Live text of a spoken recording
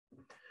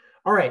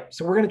All right,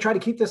 so we're going to try to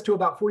keep this to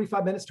about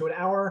 45 minutes to an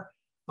hour.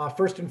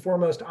 First and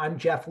foremost, I'm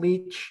Geoff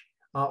Leach.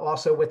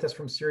 Also with us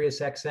from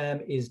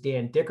SiriusXM is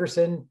Dan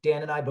Dickerson.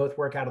 Dan and I both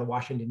work out of the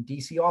Washington,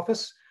 D.C.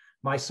 office.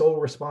 My sole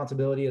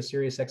responsibility is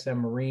SiriusXM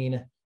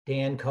Marine.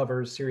 Dan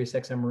covers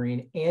SiriusXM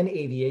Marine and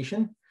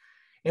Aviation.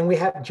 And we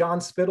have John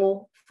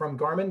Spittle from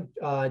Garmin.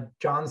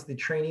 John's the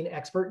training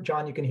expert.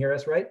 John, you can hear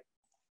us, right?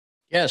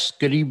 Yes,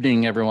 good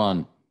evening,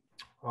 everyone.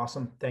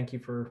 Awesome. Thank you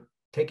for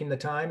taking the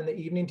time in the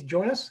evening to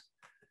join us.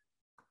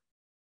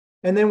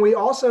 And then we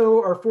also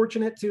are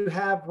fortunate to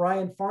have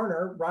Ryan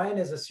Farner. Ryan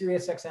is a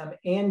SiriusXM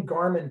and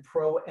Garmin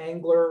pro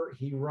angler.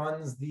 He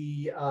runs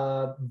the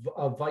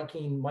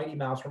Viking Mighty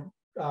Mouse.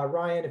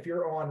 Ryan, if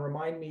you're on,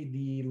 remind me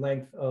the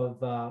length of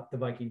the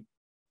Viking.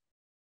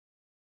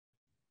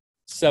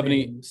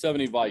 70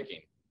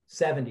 Viking.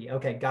 70.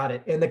 Okay, got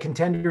it. And the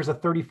Contender's a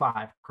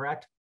 35,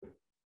 correct?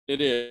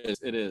 It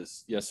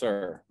is. Yes,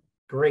 sir.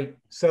 Great.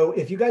 So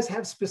if you guys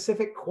have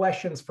specific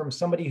questions from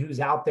somebody who's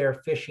out there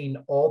fishing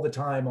all the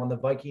time on the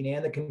Viking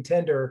and the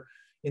Contender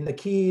in the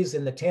Keys,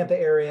 in the Tampa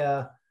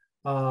area,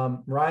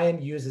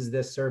 Ryan uses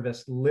this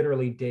service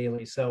literally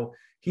daily. So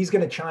he's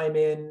going to chime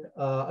in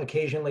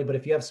occasionally, but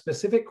if you have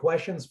specific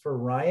questions for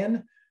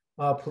Ryan,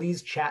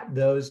 please chat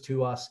those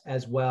to us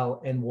as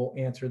well, and we'll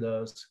answer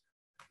those.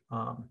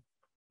 All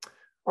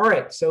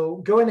right, so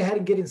going ahead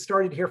and getting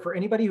started here. For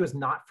anybody who is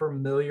not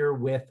familiar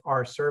with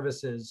our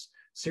services,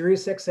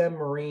 SiriusXM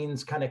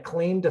Marine's kind of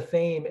claim to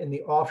fame in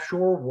the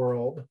offshore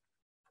world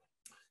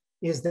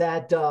is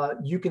that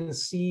you can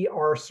see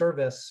our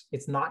service.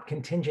 It's not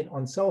contingent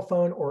on cell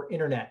phone or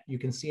internet. You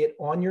can see it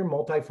on your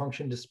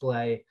multifunction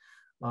display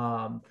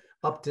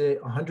up to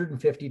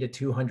 150 to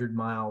 200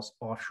 miles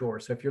offshore.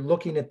 So if you're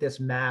looking at this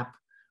map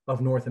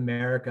of North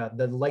America,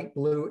 the light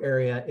blue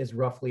area is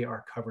roughly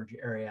our coverage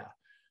area.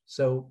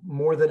 So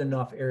more than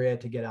enough area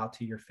to get out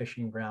to your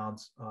fishing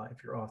grounds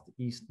if you're off the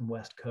east and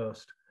west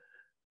coast.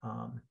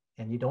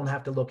 And you don't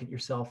have to look at your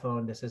cell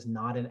phone. This is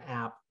not an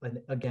app. And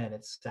again,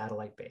 it's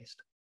satellite based.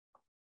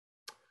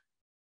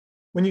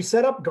 When you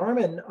set up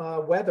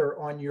Garmin weather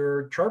on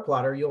your chart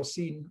plotter, you'll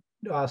see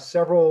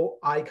several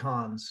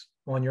icons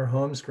on your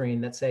home screen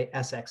that say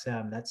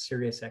SXM, that's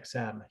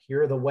SiriusXM.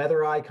 Here are the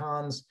weather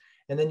icons.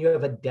 And then you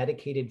have a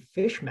dedicated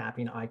fish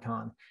mapping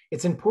icon.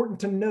 It's important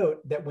to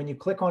note that when you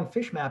click on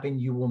fish mapping,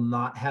 you will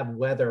not have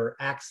weather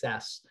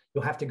access.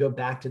 You'll have to go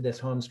back to this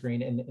home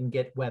screen and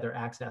get weather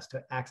access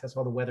to access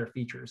all the weather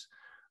features.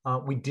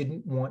 We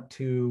didn't want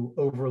to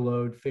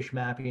overload fish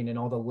mapping and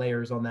all the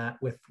layers on that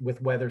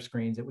with weather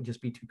screens. It would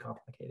just be too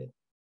complicated.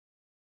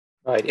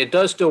 Right. It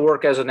does still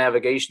work as a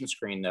navigation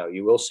screen, though.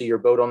 You will see your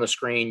boat on the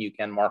screen. You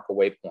can mark a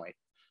waypoint.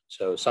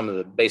 So some of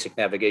the basic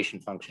navigation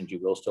functions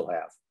you will still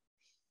have.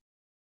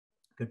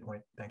 Good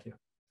point. Thank you.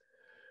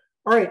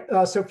 All right.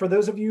 So for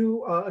those of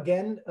you,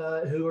 again,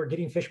 who are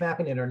getting fish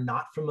mapping and are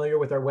not familiar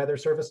with our weather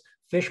service,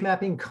 fish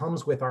mapping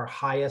comes with our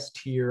highest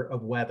tier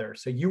of weather.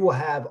 So you will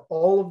have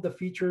all of the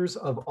features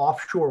of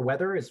offshore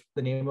weather is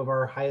the name of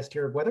our highest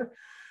tier of weather,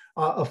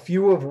 a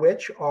few of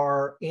which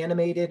are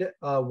animated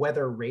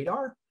weather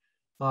radar,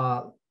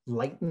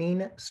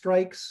 lightning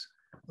strikes,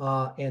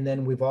 and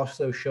then we've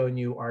also shown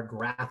you our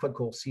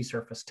graphical sea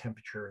surface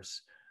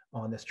temperatures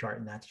on this chart,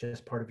 and that's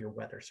just part of your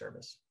weather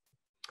service.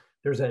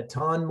 There's a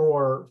ton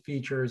more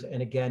features.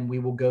 And again, we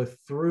will go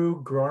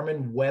through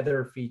Garmin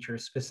weather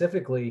features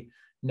specifically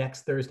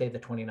next Thursday, the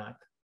 29th.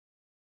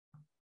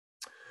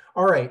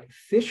 All right,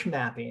 fish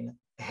mapping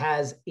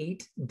has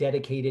 8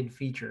 dedicated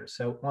features.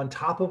 So on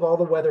top of all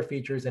the weather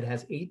features, it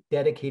has 8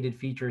 dedicated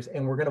features.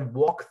 And we're going to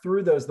walk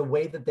through those the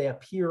way that they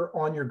appear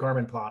on your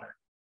Garmin plotter.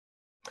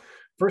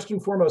 First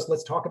and foremost,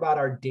 let's talk about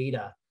our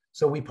data.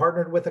 So we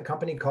partnered with a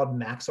company called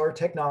Maxar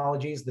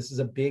Technologies. This is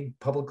a big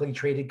publicly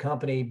traded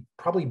company,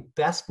 probably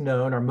best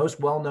known or most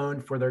well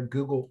known for their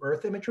Google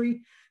Earth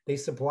imagery. They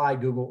supply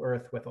Google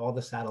Earth with all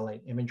the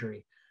satellite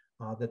imagery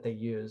that they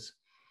use.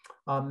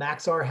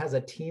 Maxar has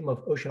a team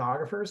of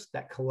oceanographers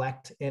that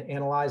collect and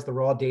analyze the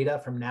raw data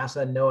from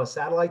NASA and NOAA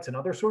satellites and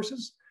other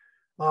sources.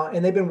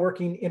 And they've been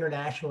working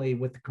internationally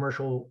with the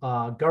commercial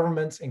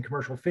governments and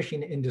commercial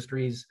fishing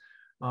industries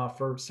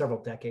for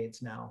several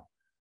decades now.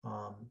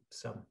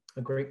 So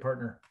a great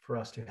partner for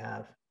us to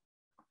have.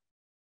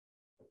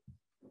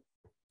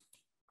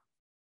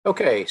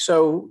 Okay,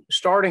 so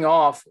starting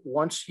off,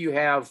 once you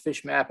have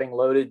fish mapping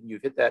loaded,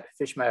 you've hit that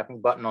fish mapping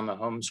button on the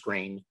home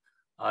screen,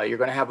 you're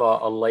going to have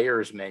a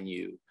layers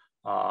menu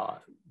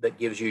that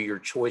gives you your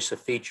choice of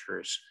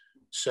features.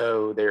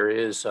 So there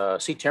is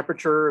sea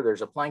temperature,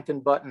 there's a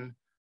plankton button,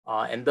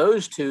 and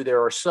those two,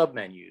 there are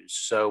submenus.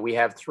 So we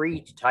have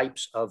 3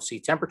 types of sea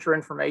temperature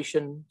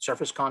information: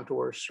 surface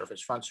contours,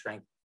 surface front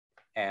strength,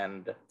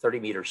 and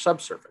 30-meter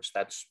subsurface.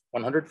 That's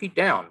 100 feet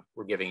down.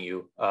 We're giving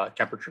you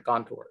temperature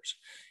contours.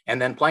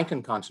 And then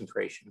plankton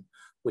concentration,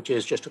 which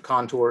is just the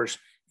contours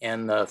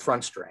and the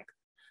front strength.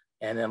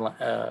 And then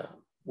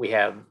we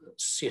have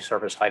sea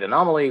surface height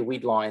anomaly,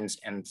 weed lines,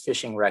 and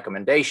fishing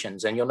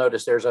recommendations. And you'll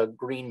notice there's a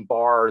green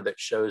bar that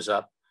shows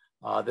up.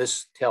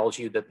 This tells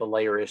you that the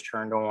layer is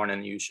turned on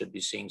and you should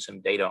be seeing some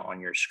data on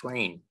your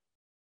screen.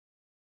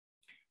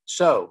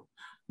 So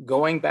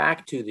going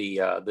back to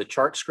the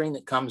chart screen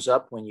that comes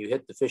up when you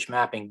hit the fish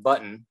mapping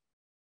button,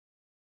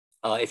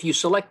 if you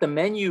select the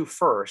menu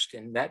first,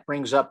 and that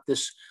brings up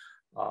this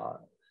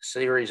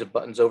series of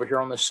buttons over here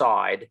on the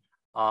side,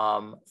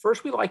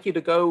 first we'd like you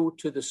to go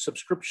to the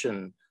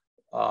subscription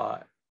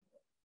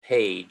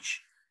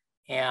page.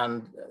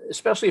 And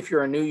especially if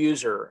you're a new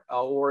user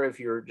or if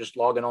you're just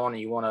logging on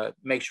and you want to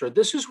make sure,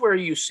 this is where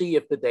you see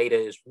if the data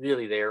is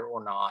really there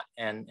or not,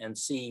 and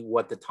see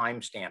what the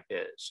timestamp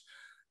is.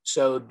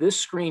 So this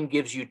screen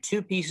gives you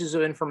two pieces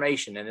of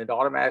information, and it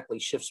automatically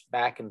shifts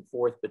back and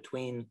forth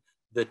between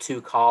the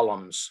two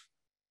columns,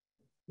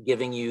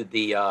 giving you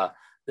the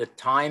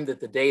time that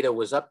the data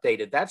was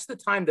updated. That's the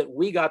time that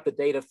we got the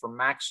data from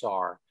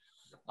Maxar.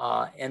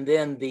 And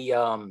then the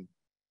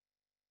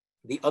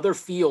other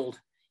field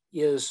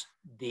is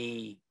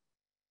the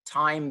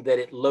time that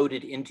it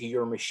loaded into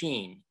your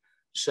machine.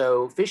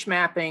 So fish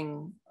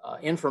mapping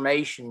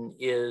information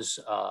is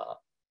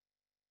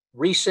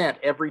resent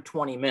every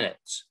 20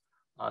 minutes.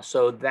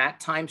 So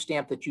that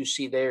timestamp that you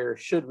see there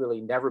should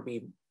really never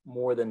be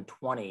more than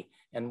 20.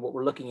 And what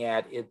we're looking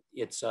at,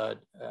 it's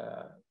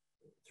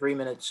 3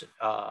 minutes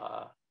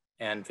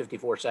and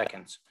 54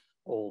 seconds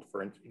old,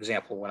 for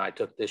example, when I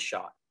took this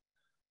shot.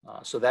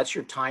 So that's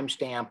your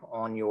timestamp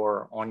on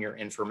your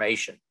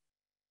information.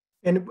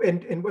 And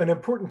an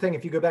important thing,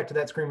 if you go back to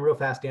that screen real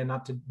fast, Dan,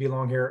 not to be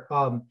long here,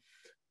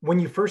 when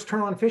you first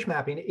turn on fish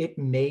mapping, it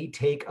may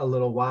take a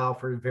little while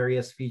for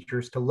various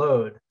features to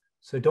load.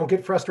 So don't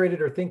get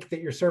frustrated or think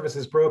that your service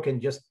is broken.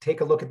 Just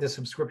take a look at the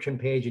subscription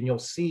page and you'll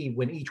see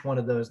when each one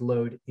of those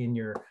load in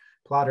your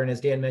plotter. And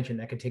as Dan mentioned,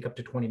 that could take up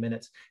to 20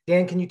 minutes.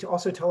 Dan, can you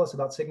also tell us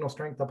about signal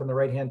strength up in the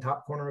right-hand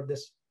top corner of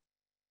this?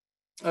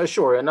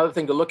 Sure. Another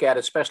thing to look at,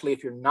 especially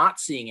if you're not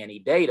seeing any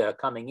data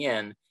coming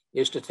in,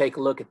 is to take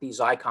a look at these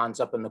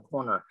icons up in the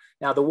corner.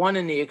 Now, the one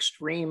in the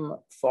extreme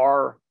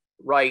far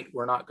right,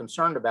 we're not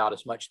concerned about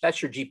as much.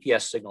 That's your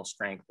GPS signal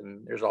strength.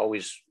 And there's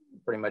always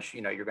pretty much,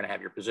 you're going to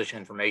have your position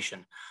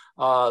information.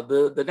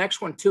 The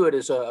next one to it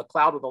is a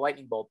cloud with a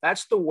lightning bolt.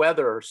 That's the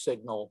weather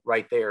signal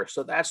right there.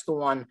 So that's the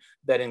one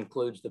that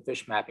includes the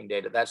fish mapping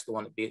data. That's the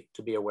one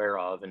to be aware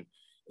of. And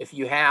if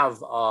you have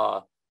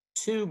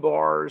 2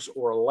 bars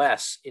or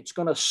less, it's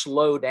going to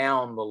slow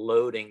down the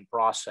loading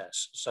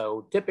process.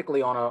 So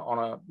typically on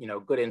a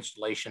good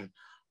installation,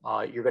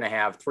 you're going to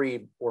have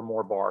 3 or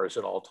more bars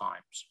at all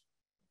times.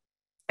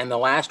 And the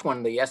last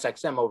one, the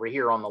SXM over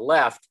here on the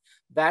left,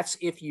 that's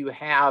if you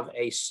have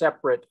a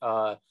separate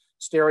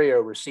stereo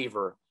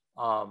receiver.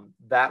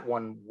 That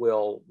one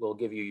will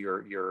give you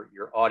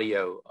your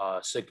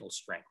audio signal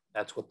strength.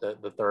 That's what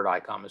the third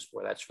icon is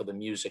for. That's for the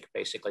music,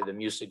 basically the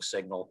music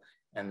signal.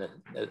 And the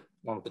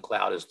one with the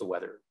cloud is the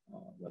weather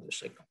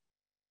signal.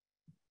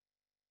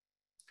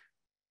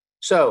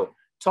 So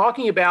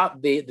talking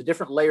about the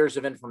different layers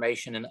of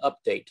information and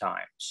update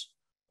times,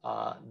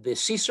 the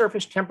sea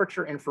surface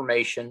temperature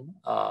information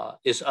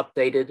is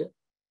updated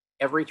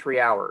every 3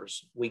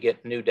 hours. We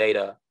get new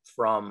data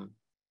from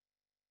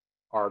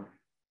our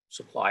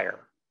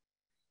supplier.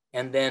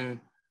 And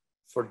then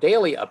for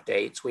daily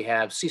updates, we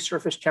have sea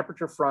surface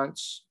temperature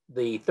fronts,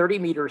 the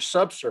 30-meter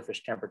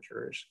subsurface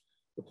temperatures,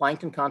 the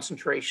plankton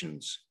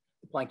concentrations,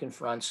 the plankton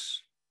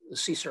fronts, the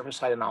sea surface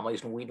height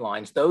anomalies, and weed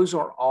lines. Those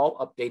are all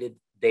updated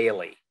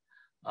daily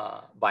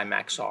by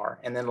Maxar.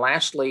 And then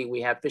lastly,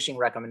 we have fishing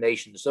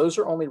recommendations. Those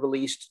are only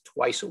released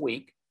twice a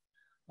week.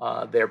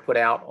 They're put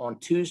out on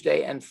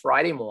Tuesday and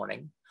Friday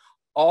morning.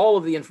 All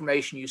of the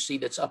information you see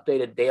that's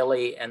updated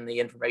daily and the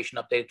information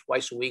updated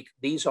twice a week,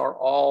 these are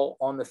all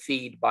on the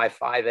feed by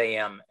 5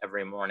 a.m.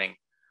 every morning.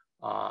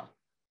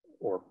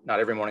 Or not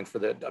every morning for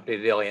the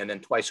updated daily, and then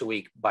twice a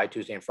week by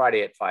Tuesday and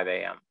Friday at 5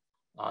 a.m.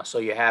 So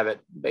you have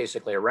it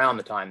basically around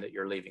the time that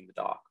you're leaving the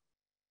dock.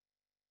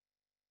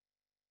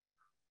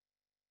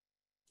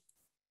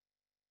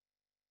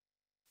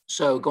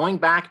 So going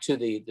back to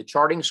the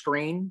charting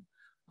screen,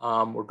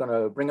 we're going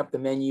to bring up the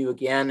menu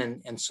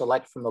again and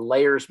select from the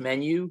layers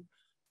menu.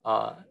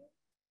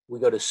 We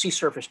go to sea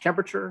surface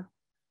temperature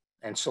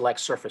and select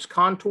surface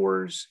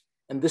contours.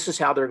 And this is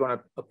how they're going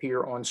to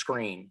appear on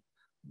screen.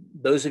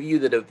 Those of you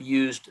that have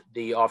used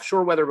the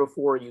offshore weather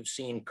before, you've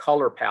seen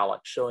color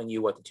palettes showing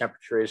you what the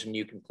temperature is, and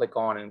you can click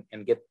on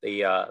and get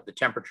the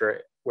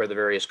temperature where the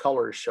various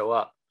colors show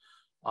up.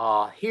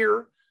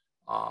 Here,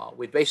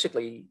 we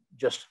basically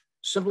just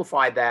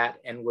simplified that,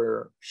 and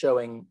we're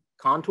showing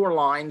contour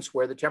lines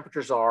where the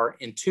temperatures are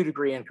in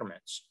 2-degree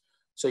increments.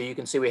 So you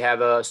can see we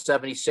have a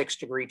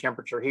 76-degree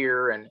temperature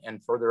here,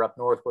 and further up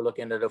north, we're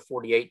looking at a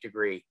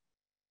 48-degree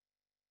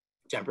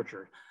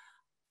temperature.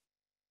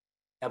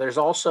 Now there's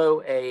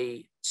also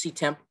a sea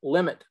temp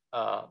limit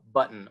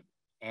button,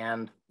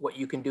 and what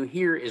you can do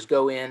here is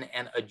go in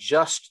and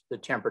adjust the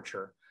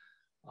temperature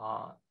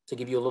to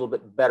give you a little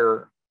bit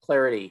better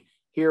clarity.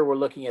 Here we're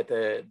looking at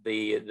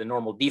the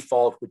normal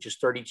default, which is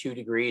 32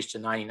 degrees to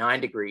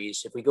 99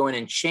 degrees. If we go in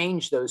and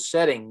change those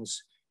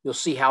settings, you'll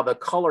see how the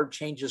color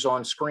changes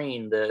on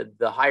screen.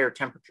 The higher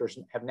temperatures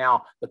have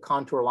now, the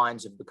contour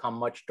lines have become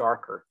much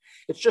darker.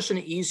 It's just an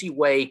easy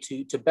way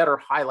to better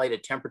highlight a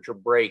temperature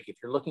break. If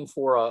you're looking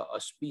for a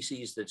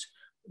species that's,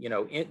 you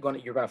know, you're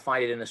going to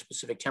find it in a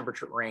specific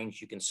temperature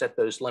range, you can set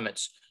those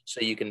limits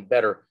so you can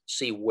better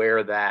see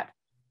where that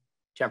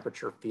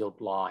temperature field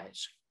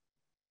lies.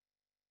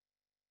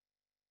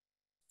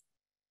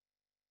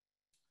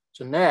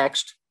 So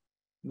next,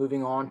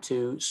 moving on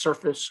to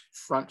surface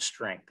front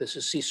strength. This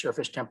is sea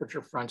surface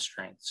temperature front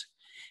strengths.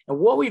 And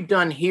what we've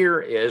done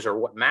here is, or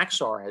what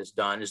Maxar has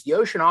done, is the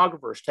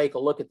oceanographers take a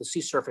look at the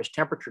sea surface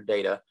temperature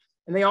data,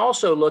 and they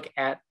also look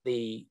at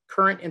the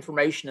current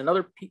information and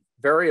other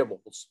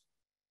variables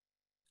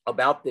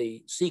about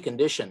the sea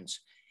conditions,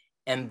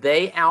 and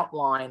they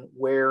outline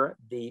where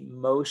the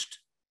most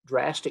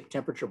drastic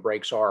temperature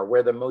breaks are,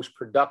 where the most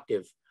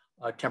productive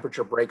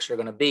temperature breaks are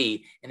going to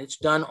be. And it's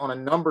done on a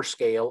number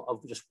scale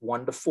of just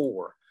 1 to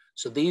 4.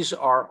 So these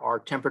are our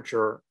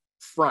temperature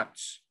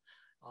fronts.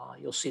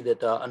 You'll see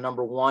that a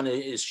number 1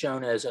 is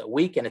shown as a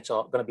weak, and it's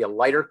going to be a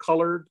lighter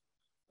colored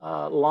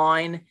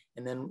line.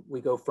 And then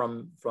we go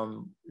from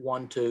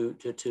 1 to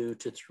 2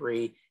 to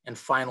 3, and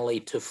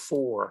finally to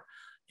 4.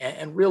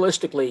 And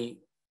realistically,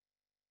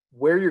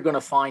 where you're going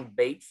to find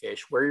bait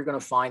fish, where you're going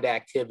to find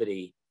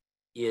activity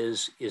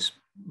is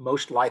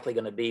most likely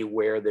going to be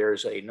where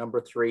there's a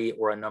number 3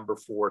 or a number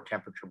 4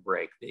 temperature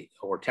break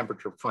or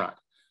temperature front.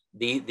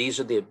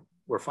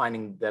 We're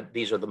finding that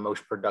these are the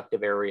most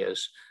productive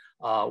areas.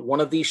 One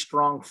of these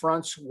strong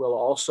fronts will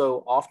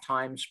also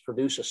oftentimes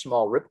produce a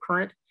small rip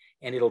current,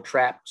 and it'll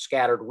trap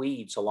scattered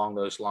weeds along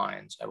those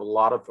lines. I have a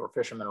lot of our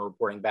fishermen are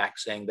reporting back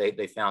saying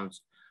they found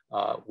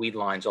weed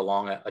lines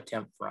along a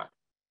temp front.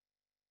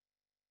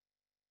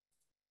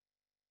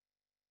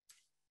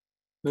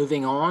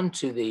 Moving on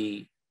to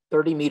the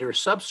 30-meter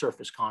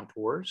subsurface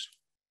contours.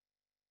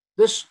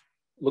 This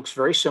looks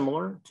very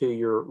similar to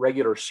your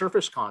regular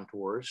surface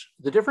contours.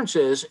 The difference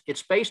is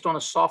it's based on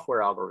a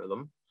software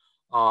algorithm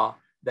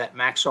that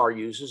Maxar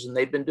uses, and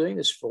they've been doing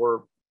this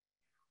for,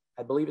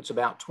 I believe it's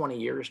about 20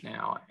 years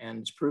now, and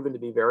it's proven to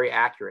be very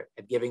accurate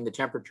at giving the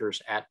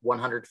temperatures at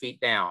 100 feet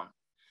down.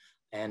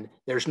 And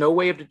there's no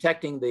way of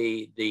detecting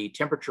the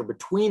temperature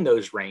between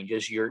those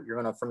ranges. You're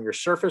going to, from your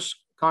surface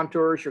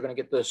contours, you're going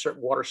to get the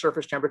water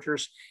surface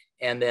temperatures,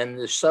 and then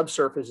the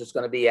subsurface is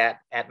going to be at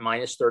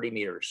minus 30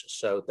 meters,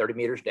 so 30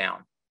 meters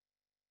down.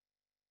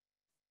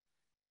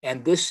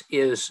 And this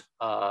is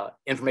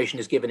information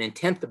is given in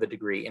 1/10 of a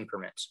degree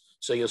increments.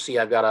 So you'll see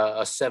I've got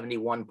a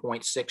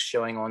 71.6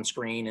 showing on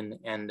screen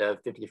and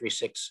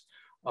 53.6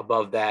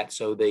 above that.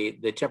 So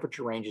the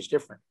temperature range is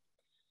different.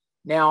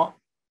 Now,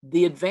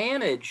 the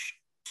advantage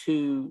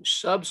to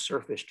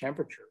subsurface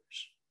temperatures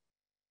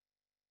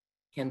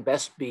can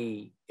best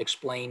be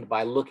explained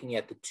by looking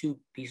at the 2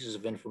 pieces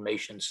of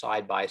information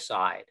side by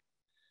side.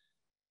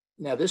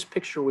 Now, this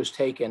picture was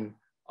taken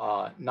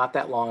not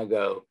that long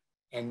ago,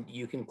 and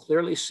you can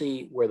clearly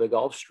see where the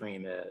Gulf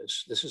Stream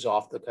is. This is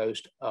off the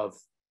coast of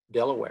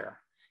Delaware.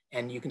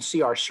 And you can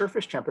see our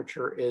surface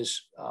temperature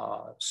is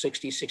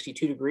 60,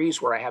 62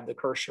 degrees where I have the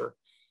cursor,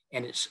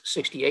 and it's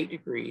 68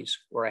 degrees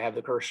where I have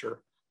the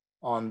cursor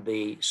on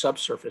the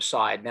subsurface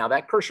side. Now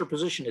that cursor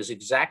position is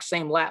exact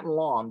same lat and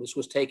long. This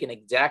was taken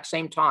exact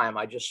same time.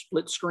 I just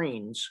split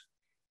screens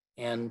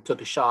and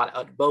took a shot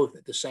at both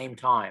at the same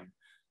time.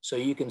 So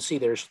you can see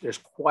there's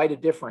quite a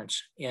difference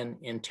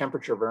in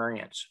temperature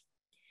variance.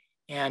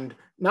 And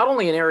not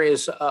only in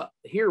areas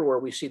here where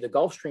we see the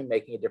Gulf Stream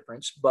making a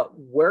difference, but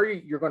where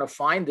you're going to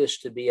find this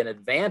to be an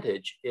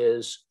advantage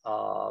is,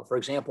 for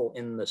example,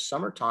 in the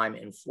summertime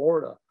in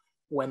Florida,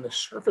 when the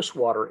surface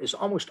water is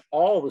almost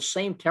all the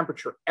same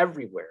temperature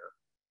everywhere,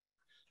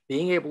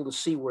 being able to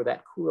see where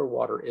that cooler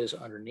water is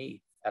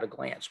underneath at a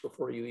glance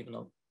before you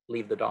even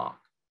leave the dock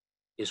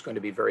is going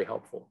to be very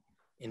helpful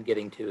in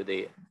getting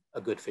to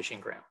a good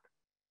fishing ground.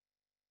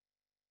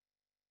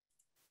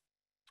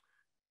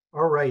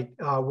 All right,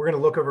 we're going to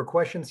look over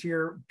questions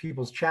here.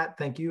 People's chat,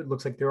 thank you. It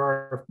looks like there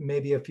are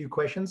maybe a few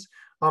questions.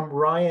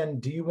 Ryan,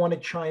 do you want to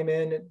chime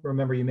in?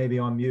 Remember, you may be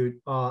on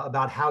mute,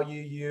 about how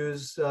you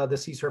use the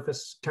sea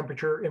surface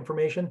temperature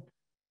information?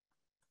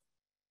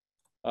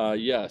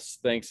 Yes,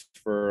 thanks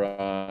for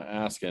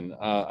asking.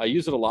 I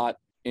use it a lot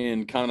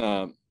in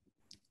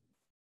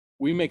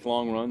we make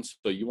long runs,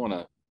 so you want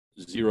to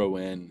zero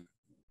in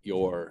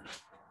your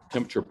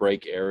temperature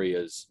break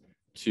areas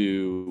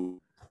to,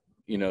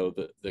 you know,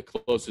 the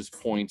closest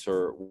points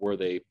are where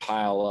they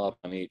pile up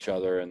on each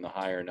other in the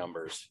higher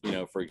numbers. You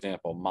know, for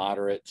example,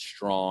 moderate,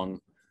 strong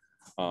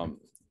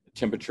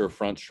temperature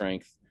front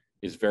strength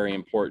is very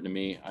important to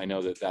me. I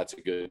know that that's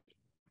a good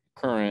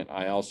current.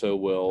 I also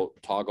will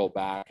toggle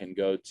back and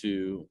go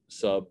to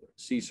sub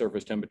sea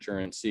surface temperature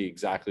and see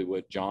exactly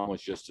what John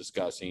was just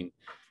discussing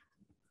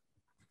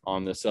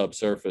on the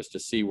subsurface to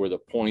see where the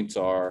points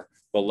are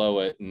below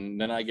it. And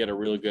then I get a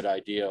really good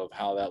idea of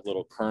how that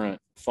little current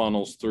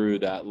funnels through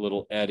that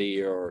little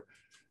eddy, or,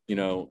 you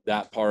know,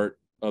 that part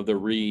of the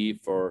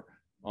reef, or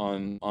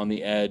on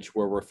the edge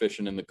where we're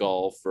fishing in the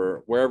Gulf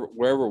or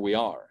wherever we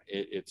are.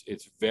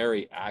 It's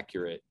very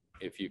accurate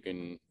if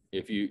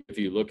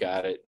you look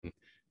at it and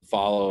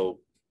follow,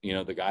 you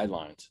know, the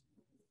guidelines.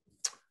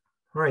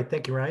 All right,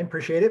 thank you, Ryan.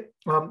 Appreciate it.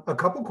 A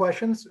couple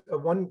questions.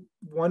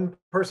 One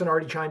person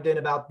already chimed in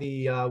about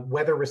the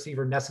weather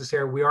receiver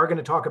necessary. We are going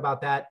to talk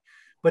about that,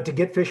 but to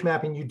get fish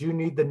mapping, you do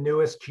need the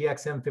newest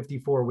GXM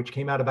 54, which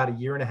came out about a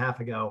year and a half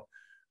ago.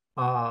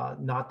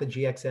 Not the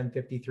GXM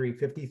 53.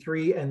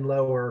 53 and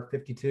lower,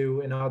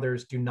 52 and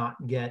others do not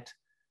get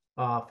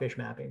fish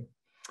mapping.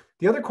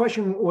 The other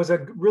question was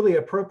a really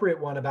appropriate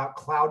one about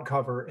cloud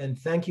cover, and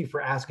thank you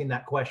for asking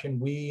that question.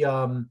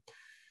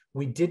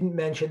 We didn't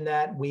mention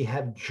that. We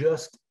have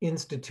just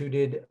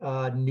instituted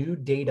new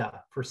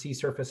data for sea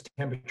surface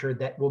temperature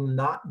that will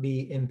not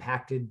be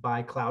impacted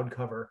by cloud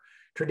cover.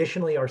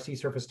 Traditionally, our sea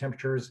surface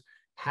temperatures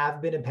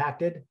have been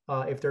impacted.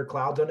 If there are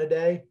clouds on a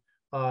day,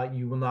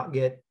 you will not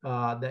get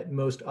that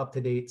most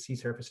up-to-date sea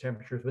surface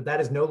temperatures, but that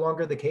is no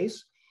longer the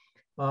case,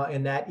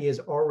 and that is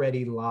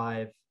already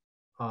live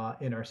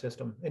in our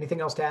system.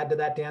 Anything else to add to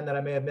that, Dan, that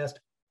I may have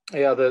missed?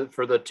 Yeah,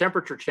 for the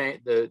temperature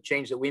change, the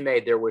change that we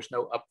made, there was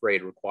no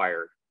upgrade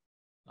required.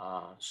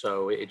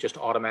 So it just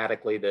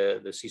automatically,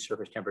 the sea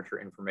surface temperature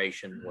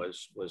information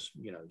was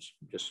you know,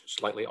 just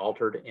slightly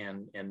altered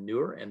and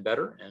newer and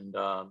better, and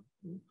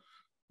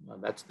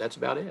that's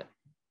about it.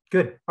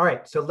 Good. All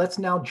right. So let's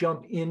now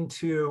jump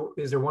into,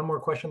 is there one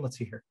more question? Let's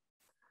see here.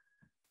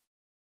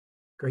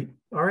 Great.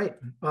 All right.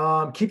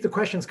 Keep the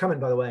questions coming,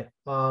 by the way.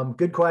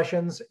 Good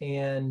questions.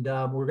 And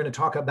we're going to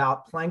talk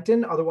about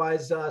plankton.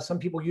 Otherwise, some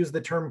people use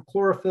the term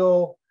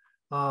chlorophyll.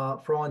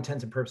 For all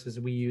intents and purposes,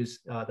 we use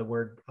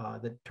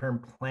the term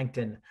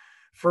plankton.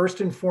 First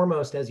and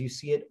foremost, as you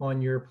see it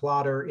on your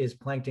plotter, is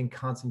plankton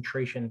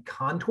concentration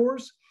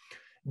contours.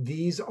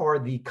 These are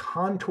the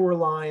contour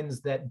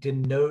lines that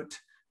denote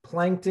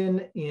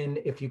plankton in,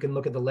 if you can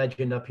look at the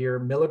legend up here,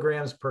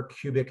 milligrams per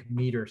cubic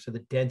meter. So the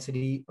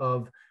density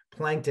of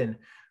plankton,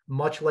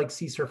 much like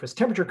sea surface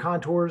temperature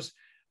contours,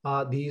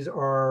 these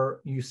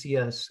are, you see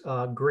a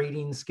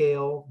grading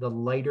scale. The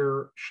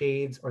lighter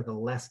shades are the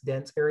less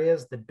dense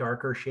areas. The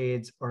darker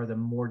shades are the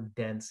more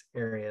dense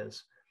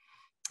areas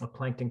of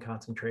plankton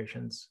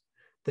concentrations.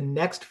 The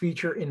next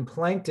feature in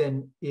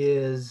plankton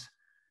is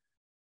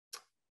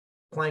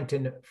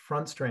plankton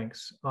front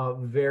strengths. A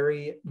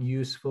very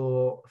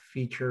useful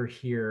feature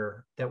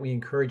here that we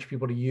encourage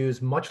people to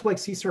use, much like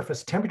sea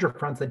surface temperature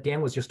fronts that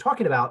Dan was just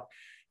talking about.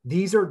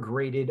 These are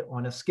graded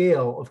on a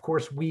scale. Of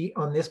course,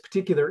 on this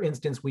particular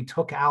instance, we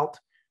took out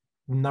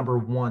number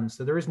 1.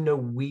 So there is no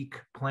weak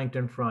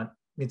plankton front.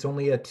 It's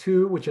only a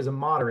 2, which is a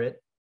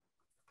moderate,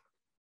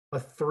 a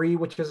 3,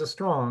 which is a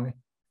strong,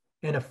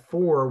 and a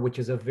 4, which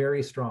is a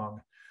very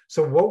strong.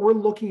 So what we're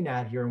looking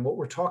at here and what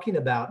we're talking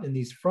about in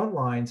these front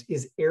lines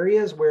is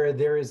areas where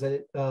there is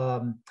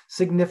a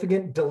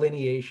significant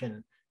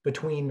delineation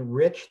between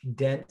rich,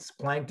 dense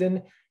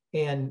plankton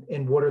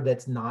and water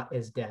that's not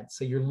as dense.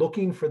 So you're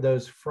looking for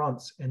those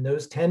fronts, and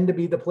those tend to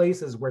be the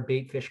places where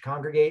bait fish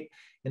congregate.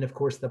 And of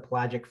course, the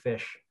pelagic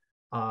fish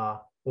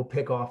will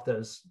pick off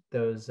those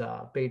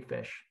bait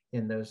fish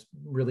in those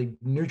really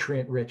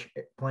nutrient-rich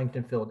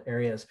plankton-filled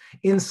areas.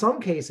 In some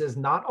cases,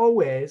 not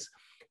always,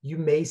 you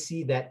may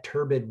see that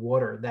turbid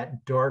water,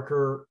 that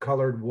darker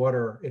colored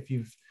water. If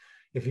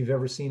you've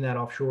ever seen that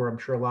offshore, I'm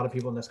sure a lot of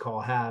people in this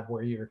call have,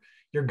 where you're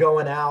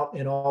going out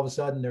and all of a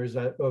sudden there's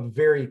a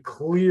very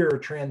clear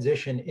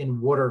transition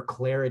in water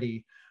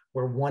clarity,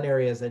 where one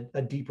area is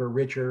a deeper,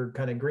 richer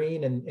kind of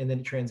green, and then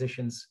it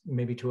transitions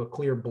maybe to a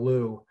clear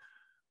blue.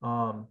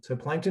 So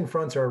plankton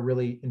fronts are a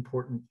really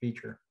important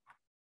feature.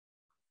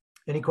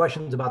 Any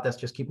questions about this?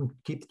 Just keep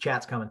the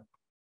chats coming.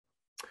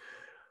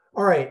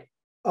 All right.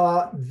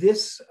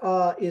 This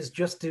is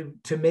just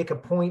to make a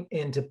point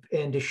and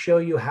to show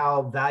you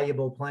how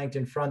valuable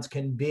plankton fronts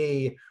can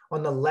be.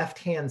 On the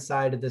left-hand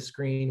side of the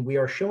screen, we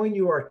are showing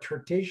you our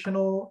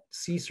traditional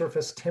sea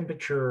surface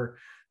temperature,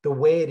 the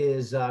way it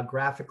is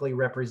graphically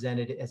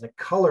represented as a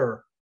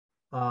color.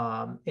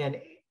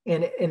 And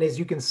as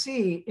you can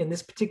see in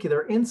this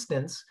particular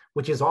instance,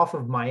 which is off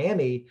of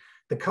Miami,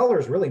 the color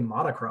is really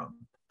monochrome.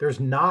 There's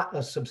not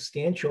a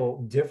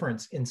substantial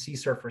difference in sea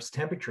surface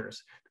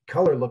temperatures.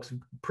 Color looks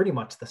pretty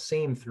much the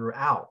same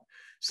throughout.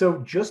 So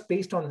just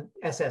based on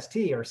SST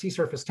or sea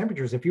surface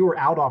temperatures, if you were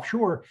out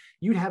offshore,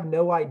 you'd have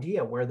no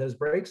idea where those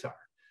breaks are.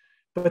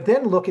 But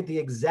then look at the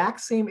exact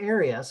same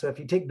area. So if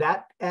you take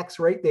that X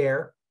right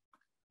there,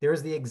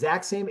 there's the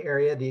exact same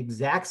area, the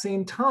exact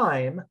same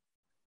time,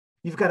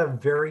 you've got a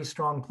very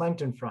strong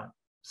plankton front.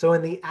 So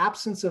in the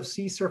absence of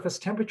sea surface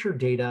temperature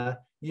data,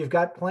 you've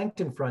got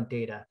plankton front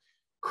data.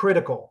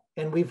 Critical.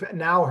 And we've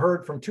now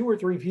heard from 2 or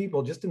 3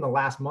 people just in the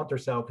last month or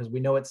so, because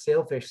we know it's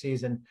sailfish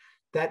season,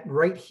 that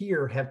right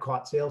here have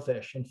caught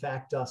sailfish. In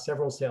fact,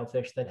 several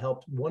sailfish that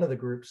helped one of the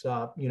groups,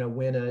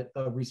 win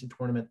a recent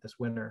tournament this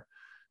winter.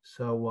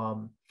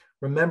 So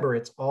remember,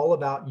 it's all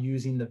about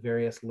using the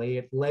various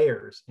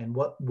layers, and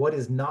what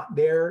is not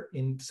there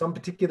in some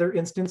particular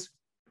instance,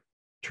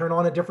 turn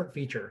on a different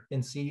feature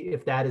and see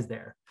if that is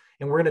there.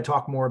 And we're going to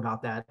talk more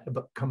about that,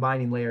 about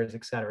combining layers,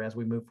 et cetera, as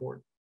we move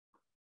forward.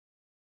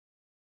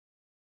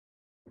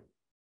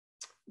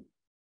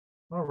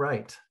 All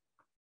right.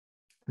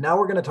 Now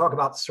we're going to talk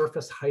about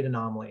surface height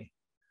anomaly.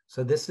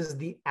 So this is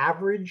the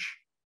average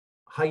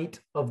height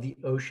of the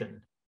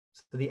ocean.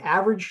 So the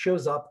average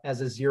shows up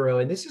as a 0,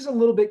 and this is a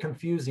little bit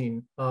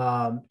confusing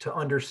to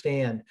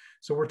understand.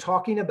 So we're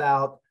talking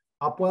about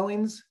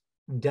upwellings,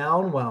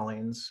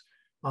 downwellings,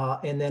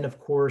 and then of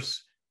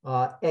course,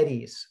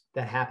 eddies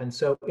that happen.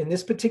 So in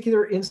this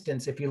particular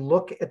instance, if you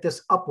look at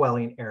this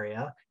upwelling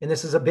area, and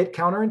this is a bit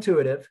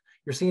counterintuitive,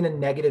 you're seeing a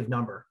negative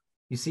number.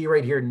 You see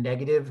right here,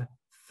 negative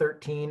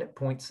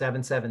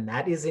 13.77.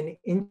 That is in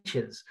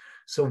inches.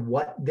 So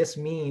what this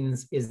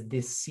means is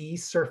the sea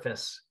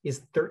surface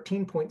is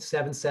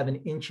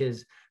 13.77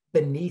 inches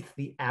beneath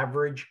the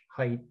average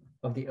height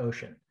of the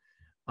ocean.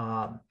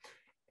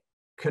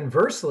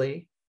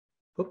 Conversely,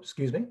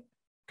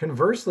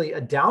 conversely,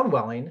 a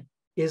downwelling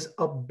is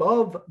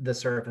above the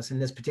surface. In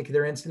this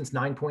particular instance,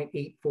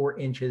 9.84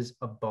 inches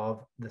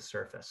above the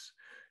surface.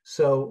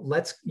 So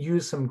let's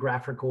use some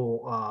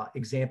graphical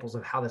examples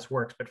of how this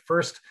works. But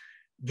first,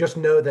 just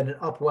know that an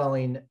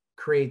upwelling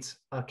creates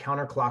a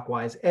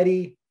counterclockwise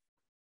eddy.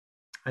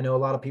 I know a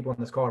lot of people on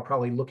this call are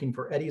probably looking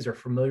for eddies or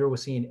familiar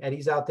with seeing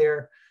eddies out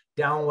there.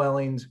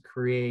 Downwellings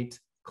create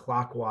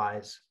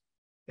clockwise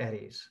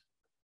eddies.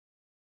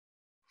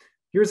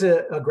 Here's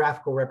a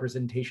graphical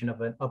representation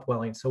of an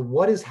upwelling. So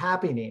what is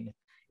happening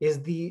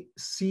is the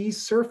sea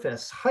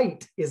surface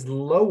height is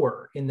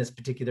lower in this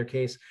particular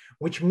case,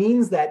 which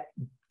means that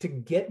to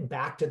get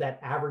back to that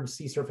average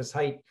sea surface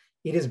height,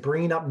 it is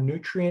bringing up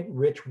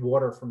nutrient-rich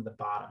water from the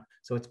bottom.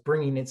 So it's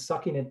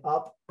sucking it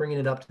up, bringing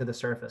it up to the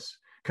surface.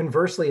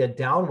 Conversely, a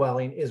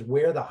downwelling is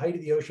where the height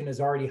of the ocean is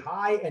already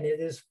high and it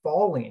is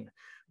falling,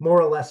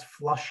 more or less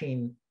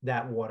flushing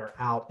that water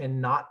out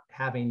and not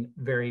having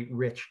very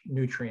rich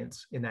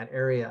nutrients in that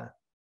area.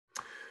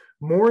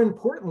 More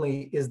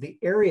importantly is the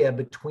area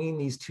between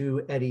these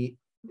two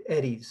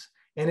eddies.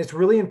 And it's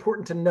really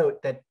important to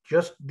note that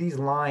just these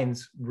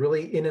lines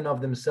really in and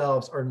of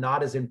themselves are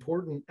not as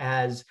important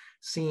as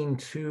seeing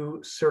two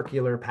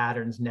circular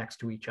patterns next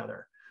to each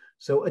other.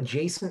 So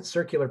adjacent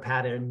circular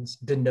patterns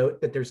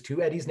denote that there's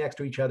two eddies next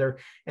to each other,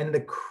 and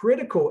the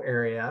critical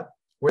area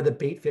where the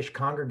bait fish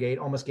congregate,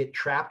 almost get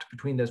trapped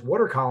between those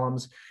water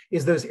columns,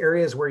 is those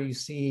areas where you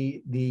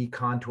see the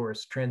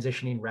contours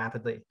transitioning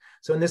rapidly.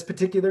 So in this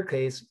particular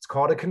case, it's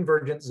called a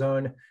convergence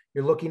zone.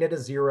 You're looking at a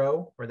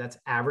 0, where that's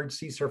average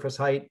sea surface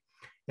height.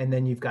 And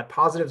then you've got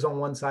positives on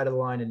one side of the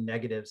line and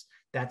negatives.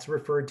 That's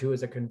referred to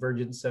as a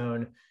convergence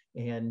zone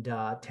and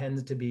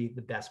tends to be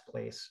the best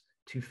place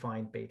to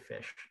find bait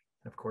fish.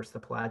 And of course, the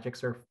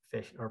pelagics are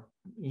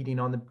eating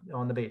on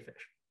the bait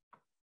fish.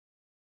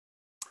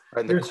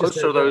 Right, and the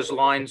closer those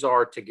lines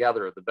are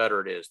together, the better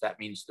it is. That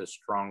means the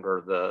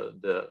stronger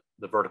the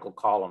vertical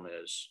column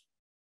is,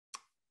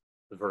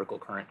 the vertical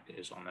current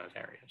is on those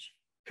areas.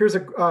 Here's a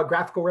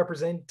graphical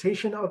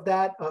representation of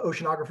that.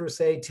 Oceanographers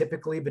say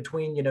typically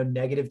between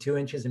 -2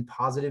 inches and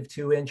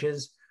 +2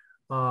 inches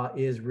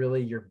is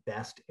really your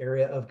best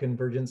area of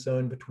convergence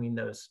zone between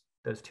those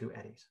two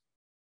eddies.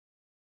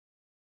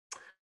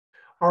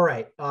 All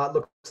right,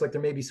 looks like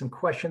there may be some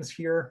questions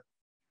here.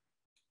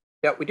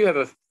 Yeah, we do have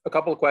a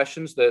couple of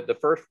questions. The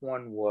first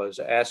one was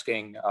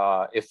asking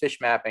if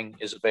fish mapping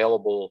is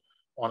available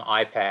on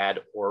iPad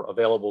or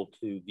available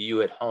to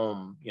view at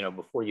home,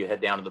 before you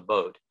head down to the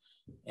boat.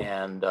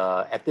 And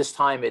at this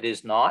time, it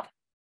is not.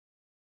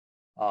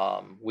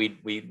 We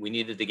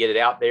needed to get it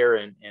out there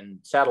and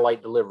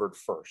satellite delivered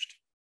first.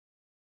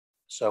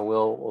 So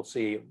we'll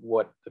see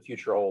what the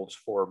future holds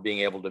for being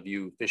able to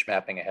view fish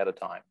mapping ahead of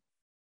time.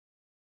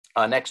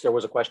 Next, there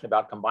was a question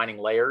about combining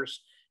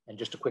layers. And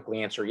just to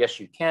quickly answer, yes,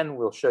 you can.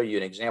 We'll show you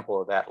an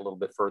example of that a little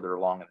bit further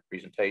along in the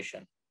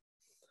presentation.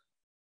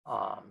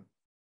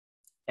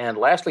 And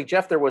lastly,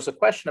 Geoff, there was a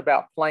question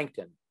about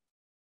plankton.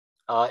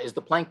 Is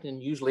the plankton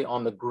usually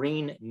on the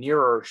green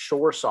nearer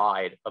shore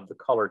side of the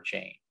color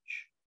change?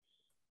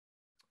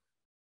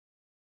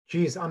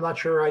 Geez, I'm not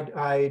sure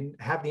I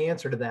have the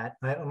answer to that.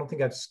 I don't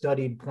think I've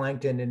studied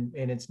plankton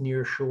and its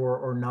near shore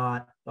or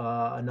not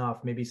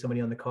enough. Maybe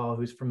somebody on the call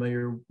who's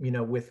familiar,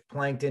 with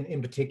plankton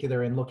in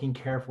particular and looking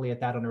carefully at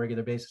that on a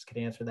regular basis could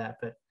answer that.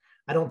 But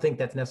I don't think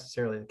that's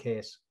necessarily the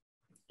case.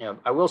 Yeah,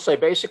 I will say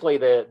basically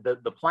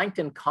the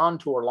plankton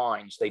contour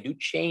lines, they do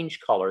change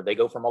color. They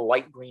go from a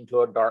light green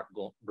to a dark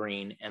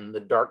green, and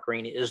the dark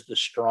green is the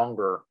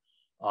stronger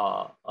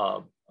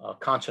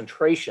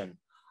concentration.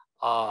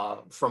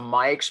 From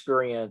my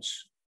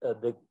experience,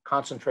 the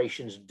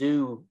concentrations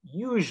do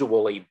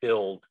usually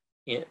build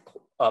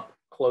up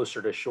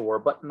closer to shore,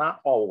 but not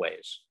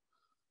always.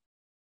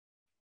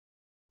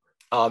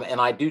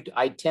 And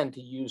I tend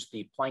to use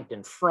the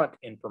plankton front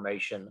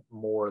information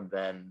more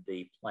than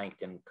the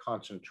plankton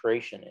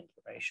concentration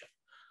information.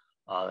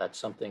 That's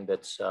something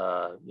that's,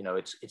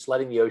 it's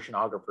letting the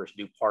oceanographers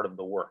do part of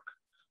the work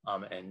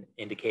and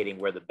indicating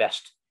where the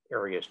best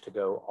areas to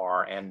go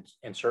are. And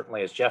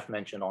certainly, as Geoff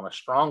mentioned, on a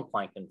strong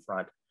plankton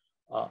front,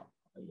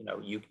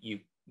 you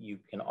you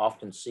can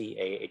often see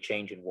a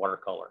change in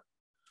watercolor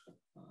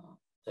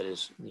that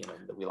is,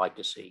 that we like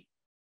to see.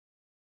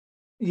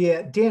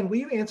 Yeah, Dan, will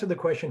you answer the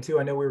question too?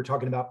 I know we were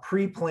talking about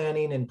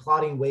pre-planning and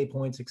plotting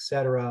waypoints, et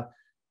cetera.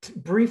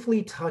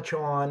 Briefly touch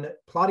on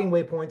plotting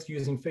waypoints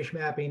using fish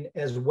mapping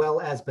as well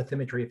as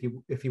bathymetry,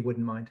 if you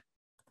wouldn't mind.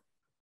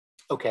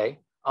 Okay,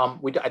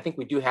 I think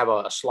we do have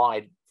a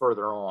slide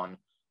further on,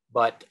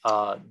 but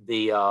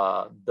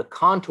the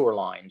contour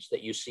lines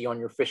that you see on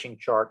your fishing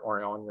chart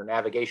or on your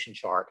navigation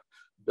chart,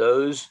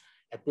 those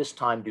at this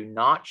time do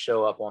not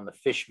show up on the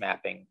fish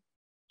mapping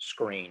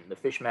screen. The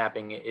fish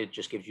mapping, it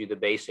just gives you the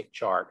basic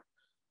chart.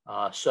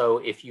 So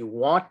if you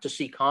want to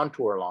see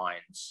contour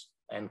lines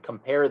and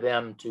compare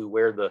them to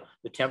where the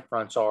temp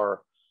fronts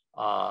are,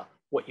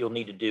 what you'll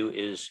need to do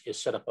is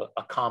set up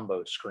a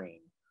combo screen.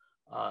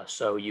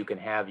 So you can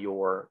have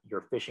your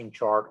fishing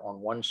chart on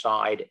one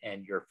side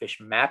and your fish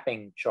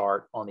mapping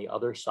chart on the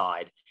other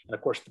side. And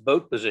of course, the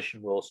boat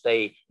position will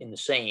stay in the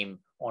same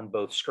on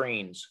both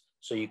screens,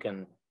 so you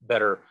can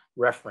better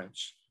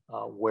reference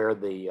where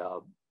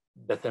the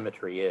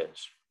bathymetry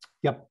is.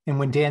 Yep. And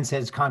when Dan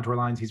says contour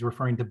lines, he's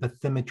referring to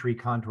bathymetry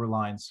contour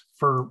lines.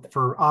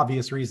 For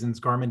obvious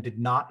reasons, Garmin did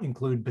not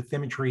include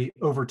bathymetry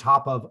over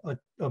top of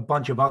a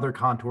bunch of other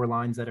contour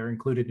lines that are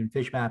included in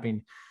fish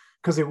mapping,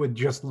 because it would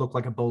just look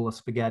like a bowl of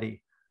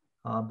spaghetti.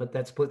 But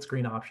that split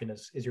screen option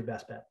is your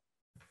best bet.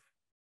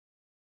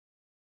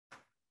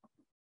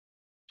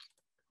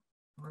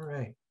 All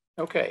right.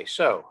 Okay,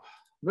 so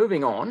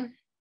moving on.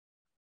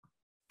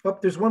 Oh,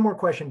 there's one more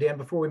question, Dan,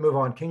 before we move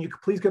on. Can you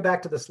please go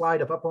back to the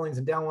slide of upwellings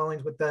and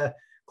downwellings with the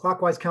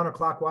clockwise,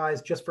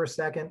 counterclockwise, just for a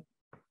second?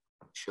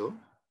 Sure.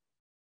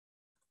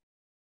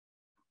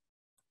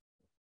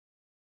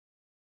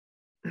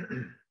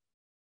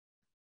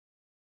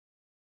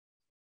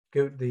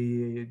 Go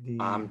the.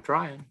 I'm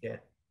trying. Yeah.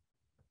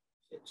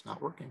 It's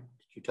not working.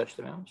 Did you touch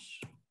the mouse?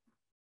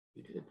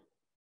 You did.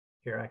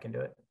 Here, I can do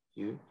it.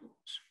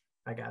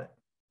 I got it.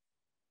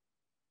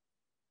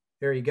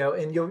 There you go.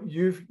 And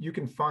you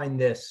can find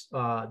this.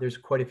 There's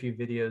quite a few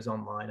videos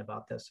online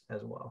about this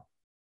as well.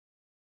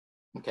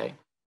 Okay.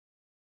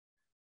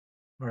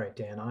 All right,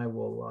 Dan, I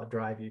will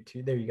drive you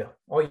to, there you go.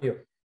 All you.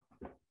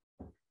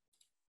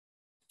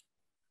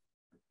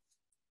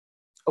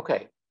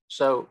 Okay,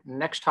 so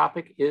next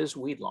topic is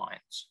weed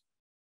lines.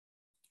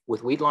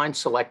 With weed lines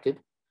selected,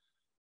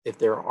 if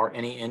there are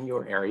any in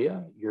your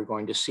area, you're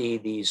going to see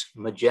these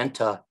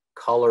magenta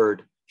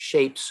colored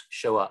shapes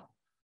show up.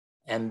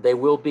 And they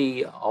will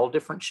be all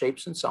different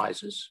shapes and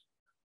sizes.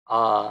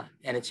 And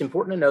it's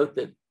important to note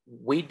that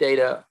weed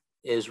data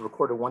is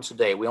recorded once a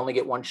day. We only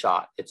get one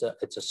shot. It's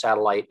a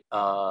satellite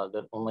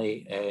that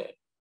only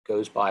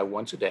goes by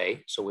once a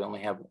day. So we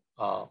only have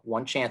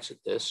one chance at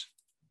this.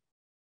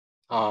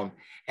 And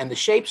the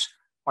shapes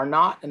are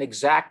not an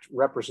exact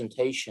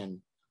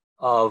representation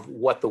of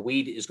what the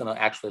weed is going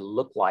to actually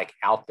look like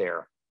out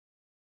there.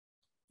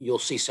 You'll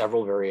see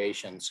several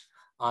variations.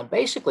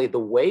 Basically, the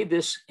way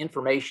this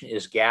information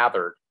is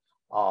gathered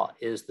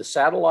is the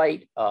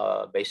satellite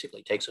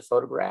basically takes a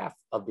photograph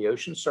of the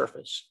ocean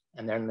surface,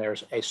 and then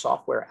there's a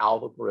software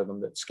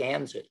algorithm that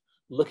scans it,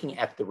 looking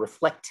at the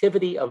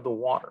reflectivity of the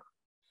water.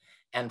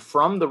 And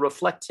from the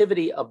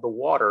reflectivity of the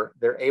water,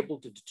 they're able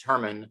to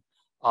determine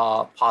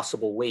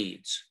possible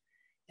weeds.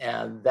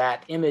 And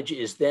that image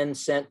is then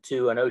sent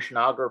to an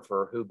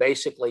oceanographer who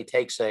basically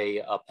takes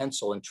a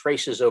pencil and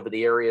traces over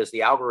the areas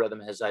the algorithm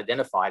has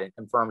identified and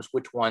confirms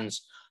which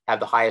ones have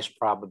the highest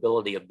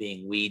probability of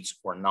being weeds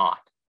or not.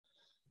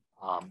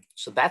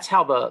 So that's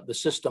how the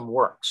system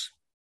works.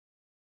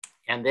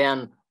 And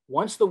then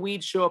once the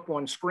weeds show up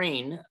on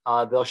screen,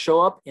 they'll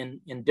show up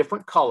in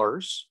different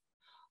colors.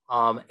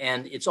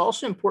 And it's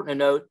also important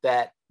to note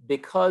that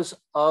because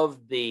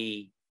of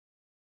the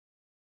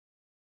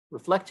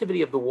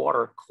reflectivity of the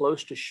water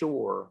close to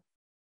shore,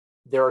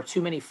 there are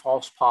too many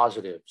false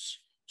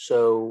positives.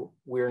 So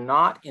we're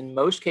not, in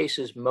most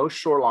cases,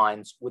 most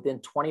shorelines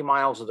within 20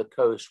 miles of the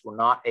coast, we're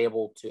not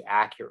able to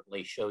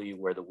accurately show you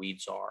where the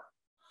weeds are.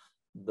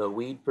 The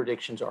weed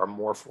predictions are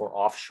more for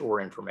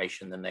offshore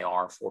information than they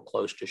are for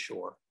close to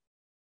shore.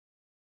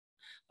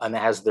 And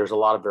there's a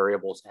lot of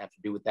variables that have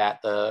to do with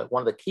that.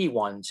 One of the key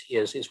ones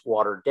is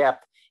water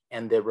depth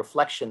and the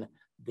reflection.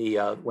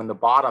 When the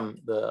bottom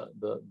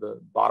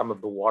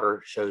of the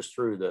water shows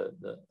through,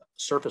 the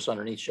surface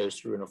underneath shows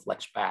through and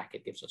reflects back,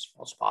 it gives us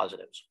false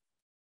positives.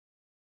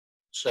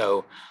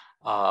 So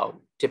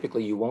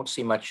typically you won't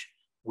see much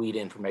weed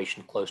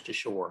information close to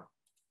shore.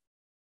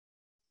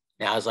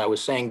 Now, as I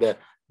was saying,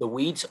 the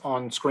weeds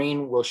on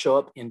screen will show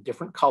up in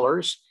different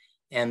colors,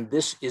 and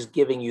this is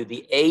giving you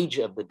the age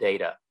of the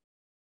data.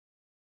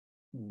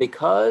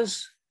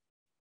 Because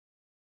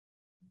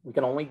we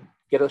can only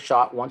get a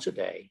shot once a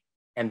day,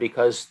 and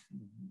because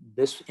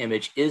this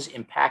image is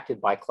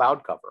impacted by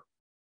cloud cover,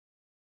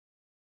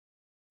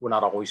 we're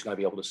not always going to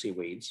be able to see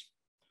weeds.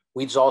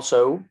 Weeds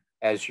also,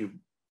 as you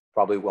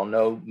probably will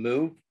know,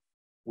 move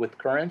with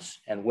currents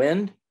and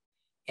wind,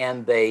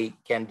 and they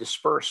can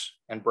disperse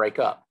and break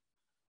up.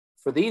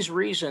 For these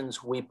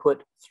reasons, we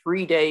put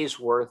 3 days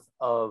worth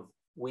of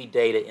weed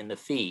data in the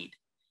feed.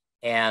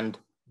 And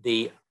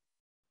the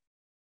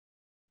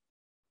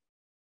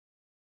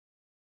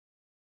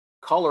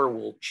color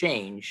will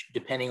change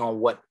depending on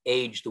what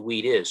age the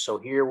weed is. So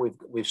here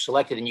we've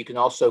selected, and you can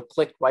also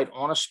click right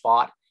on a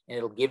spot and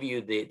it'll give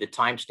you the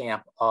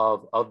timestamp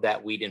of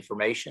that weed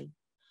information.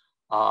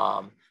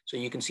 So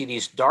you can see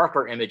these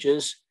darker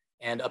images,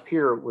 and up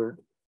here we're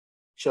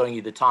showing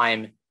you the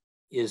time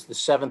is the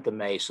 7th of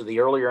May. So the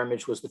earlier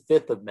image was the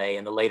 5th of May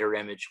and the later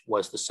image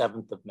was the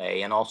 7th of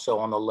May. And also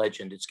on the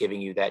legend, it's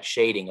giving you that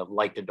shading of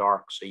light to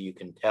dark so you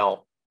can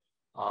tell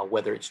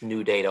whether it's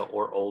new data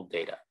or old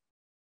data.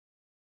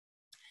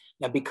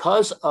 Now,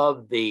 because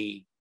of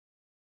the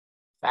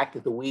fact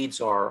that the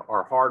weeds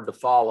are hard to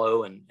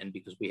follow, and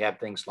because we have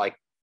things like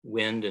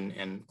wind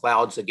and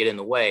clouds that get in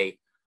the way,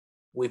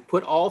 we've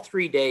put all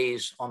 3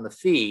 days on the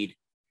feed,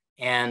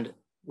 and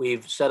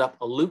we've set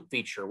up a loop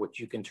feature, which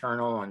you can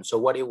turn on. So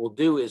what it will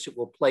do is it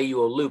will play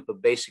you a loop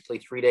of basically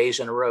 3 days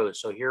in a row.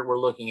 So here we're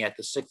looking at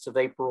the 6th of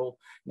April.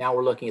 Now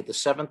we're looking at the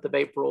 7th of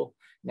April.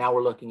 Now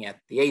we're looking at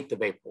the 8th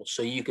of April.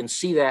 So you can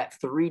see that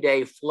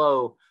 3-day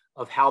flow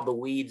of how the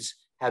weeds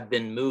have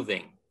been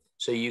moving.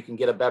 So you can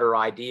get a better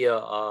idea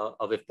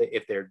of if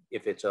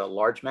it's a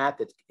large mat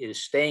that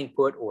is staying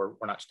put, or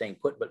not staying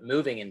put, but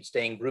moving and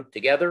staying grouped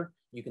together.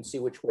 You can see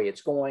which way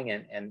it's going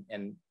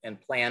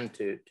and plan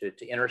to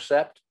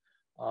intercept.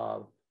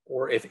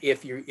 Or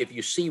if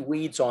you see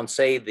weeds on,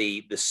 say,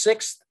 the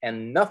 6th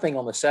and nothing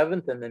on the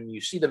 7th, and then you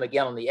see them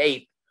again on the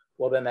 8th,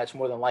 well, then that's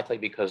more than likely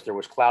because there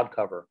was cloud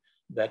cover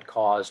that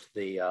caused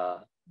the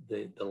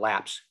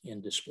lapse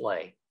in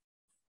display.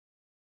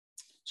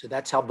 So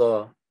that's how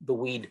the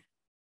weed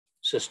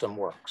system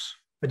works.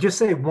 But just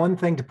say one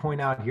thing to point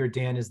out here,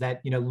 Dan, is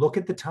that, look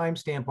at the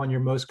timestamp on your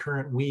most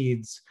current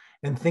weeds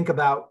and think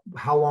about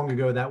how long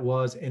ago that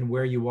was and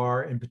where you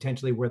are and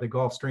potentially where the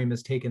Gulf Stream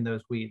has taken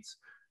those weeds.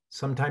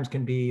 Sometimes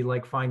can be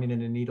like finding a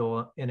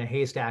needle in a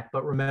haystack.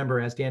 But remember,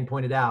 as Dan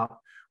pointed out,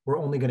 we're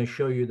only going to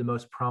show you the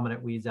most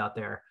prominent weeds out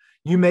there.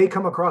 You may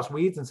come across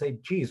weeds and say,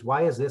 geez,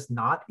 why is this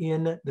not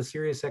in the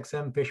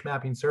SiriusXM fish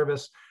mapping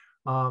service?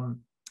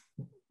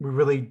 We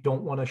really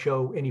don't want to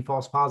show any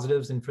false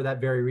positives. And for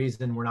that very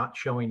reason, we're not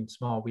showing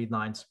small weed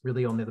lines,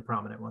 really only the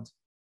prominent ones.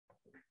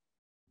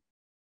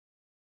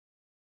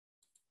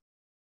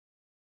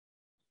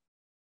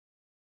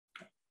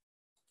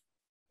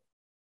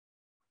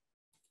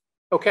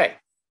 Okay,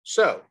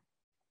 so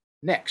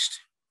next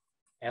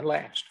and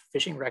last,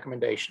 fishing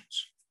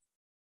recommendations.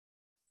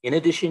 In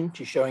addition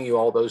to showing you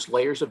all those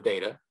layers of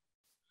data,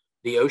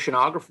 the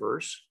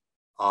oceanographers,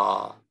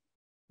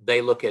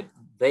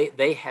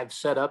 they have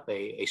set up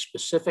a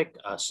specific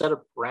set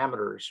of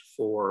parameters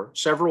for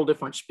several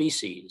different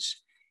species.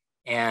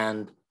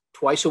 And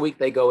twice a week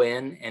they go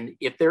in, and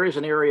if there is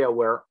an area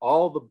where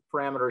all the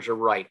parameters are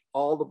right,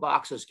 all the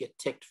boxes get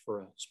ticked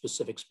for a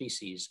specific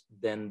species,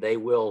 then they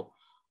will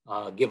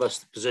give us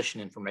the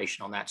position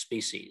information on that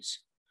species.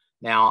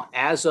 Now,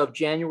 as of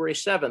January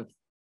 7th,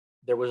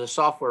 there was a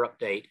software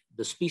update.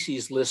 The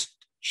species list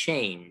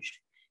changed,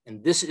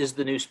 and this is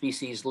the new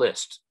species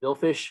list: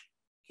 billfish,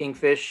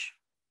 kingfish.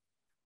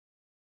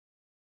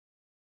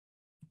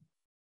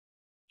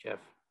 Geoff.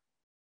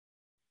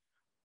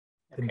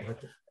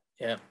 Okay.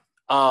 Yeah.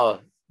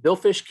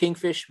 Billfish,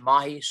 kingfish,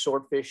 mahi,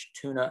 swordfish,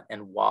 tuna,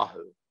 and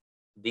wahoo.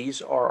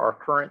 These are our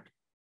current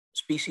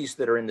species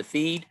that are in the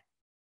feed.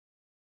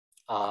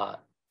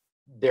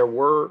 There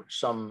were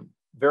some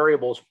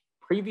variables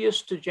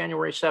previous to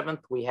January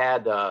 7th. We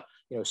had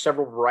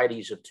several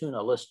varieties of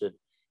tuna listed,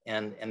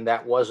 and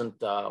that wasn't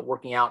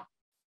working out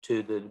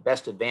to the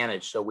best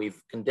advantage. So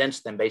we've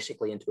condensed them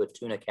basically into a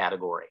tuna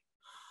category.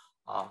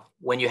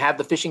 When you have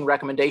the fishing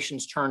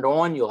recommendations turned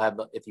on,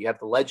 if you have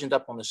the legend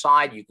up on the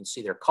side, you can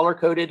see they're color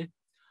coded,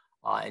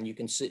 and you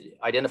can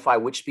identify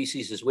which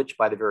species is which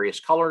by the various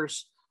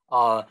colors.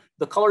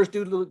 The colors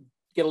do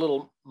get a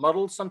little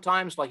muddled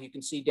sometimes. Like you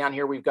can see down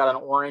here, we've got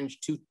an orange,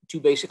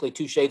 basically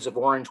two shades of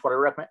orange. What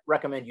I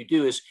recommend you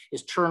do is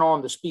turn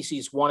on the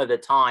species one at a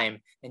time,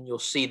 and you'll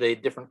see the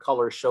different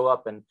colors show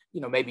up, and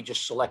maybe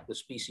just select the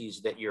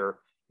species that you're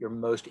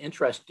most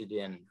interested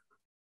in.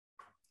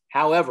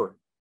 However,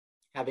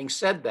 having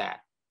said that,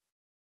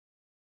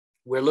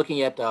 we're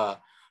looking at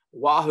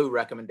wahoo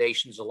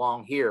recommendations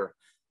along here.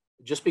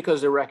 Just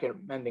because they're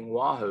recommending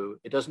wahoo,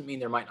 it doesn't mean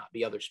there might not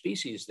be other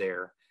species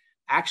there.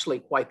 Actually,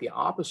 quite the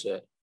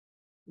opposite.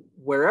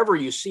 Wherever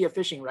you see a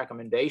fishing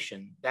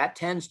recommendation, that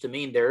tends to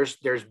mean there's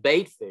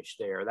bait fish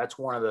there. That's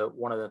one of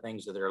the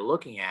things that they're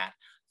looking at.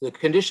 The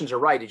conditions are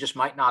right. It just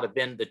might not have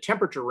been, the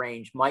temperature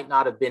range might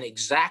not have been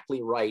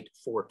exactly right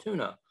for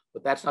tuna,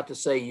 but that's not to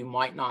say you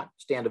might not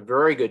stand a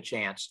very good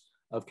chance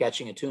of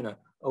catching a tuna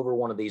over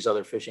one of these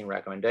other fishing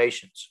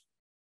recommendations.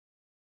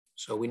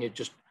 So we need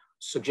to just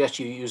suggest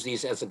you use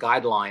these as a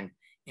guideline,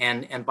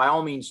 and by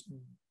all means,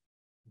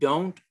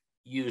 don't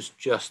use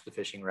just the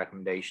fishing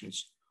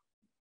recommendations.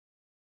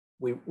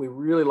 We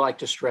really like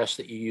to stress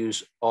that you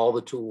use all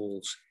the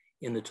tools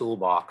in the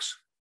toolbox.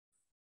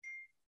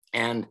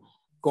 And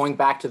going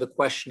back to the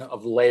question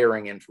of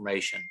layering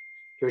information,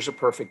 here's a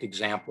perfect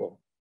example.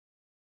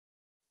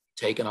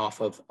 taken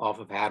off of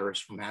Hatteras,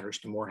 from Hatteras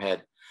to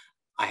Moorhead.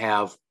 I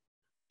have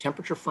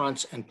temperature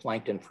fronts and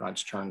plankton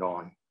fronts turned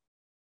on.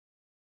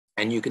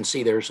 And you can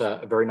see there's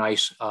a very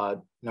nice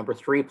number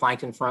 3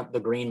 plankton front, the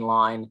green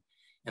line,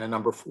 and a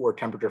number 4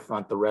 temperature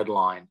front, the red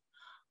line.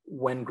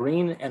 When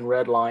green and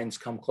red lines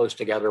come close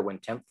together, when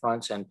temp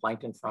fronts and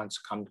plankton fronts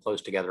come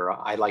close together,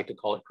 I like to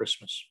call it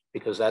Christmas,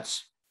 because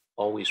that's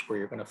always where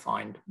you're going to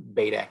find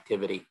bait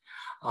activity.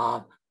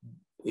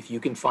 If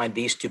you can find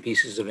these 2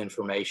 pieces of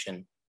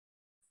information,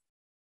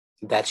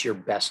 that's your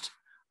best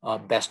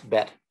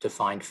bet to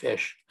find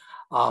fish.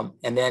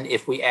 And then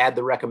if we add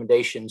the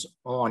recommendations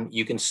on,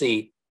 you can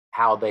see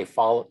how they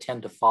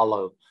tend to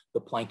follow the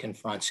plankton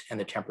fronts and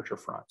the temperature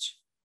fronts.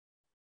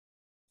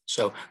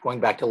 So going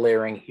back to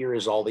layering, here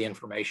is all the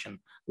information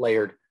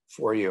layered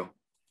for you.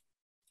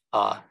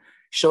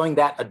 Showing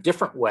that a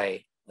different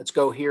way, let's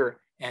go here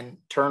and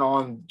turn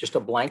on just a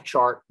blank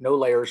chart, no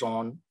layers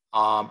on.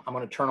 I'm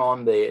going to turn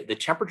on the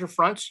temperature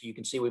fronts. You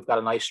can see we've got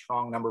a nice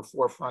strong number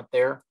 4 front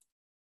there.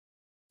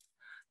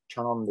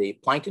 Turn on the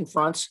plankton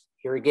fronts.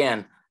 Here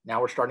again, now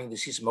we're starting to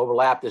see some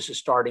overlap. This is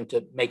starting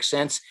to make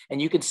sense.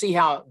 And you can see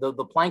how the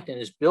plankton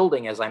is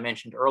building, as I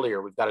mentioned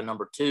earlier. We've got a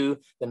number 2,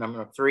 the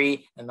number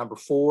 3, and number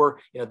 4.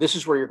 You know, this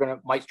is where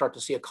you're might start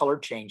to see a color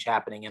change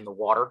happening in the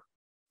water.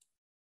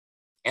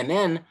 And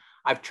then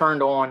I've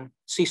turned on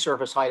sea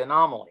surface height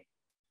anomaly.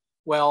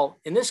 Well,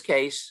 in this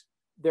case,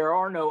 there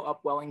are no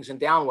upwellings and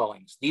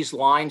downwellings. These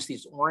lines,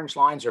 these orange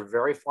lines, are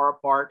very far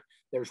apart.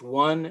 There's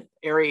one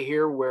area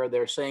here where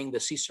they're saying the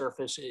sea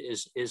surface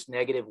is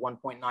negative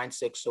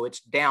 1.96. So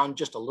it's down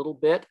just a little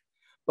bit,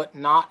 but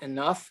not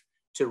enough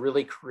to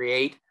really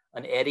create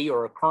an eddy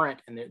or a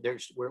current. And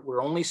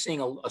we're only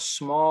seeing a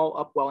small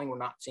upwelling. We're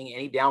not seeing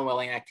any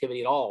downwelling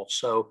activity at all.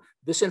 So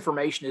this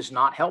information is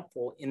not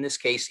helpful in this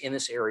case, in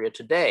this area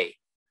today.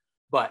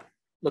 But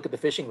look at the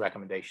fishing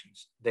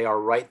recommendations. They are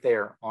right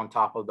there on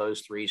top of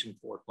those 3s and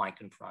 4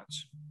 plankton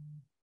fronts.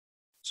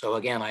 So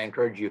again, I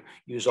encourage you,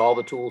 use all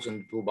the tools in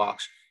the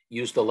toolbox,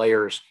 use the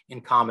layers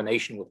in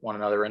combination with one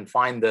another, and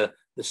find the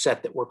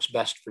set that works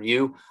best for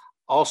you.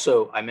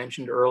 Also, I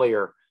mentioned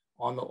earlier,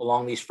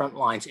 along these front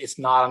lines, it's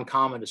not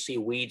uncommon to see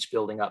weeds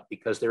building up,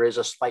 because there is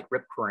a slight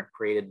rip current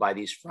created by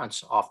these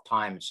fronts oft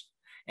times.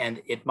 And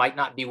it might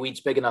not be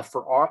weeds big enough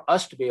for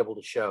us to be able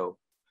to show,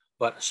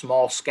 but a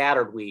small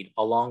scattered weed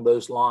along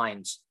those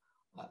lines.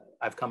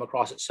 I've come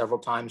across it several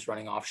times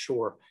running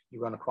offshore. You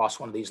run across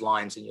one of these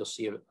lines and you'll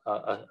see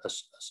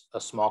a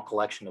small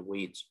collection of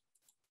weeds.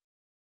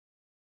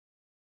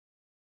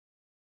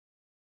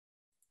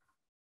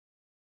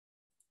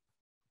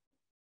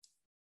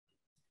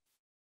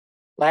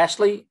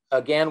 Lastly,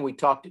 again,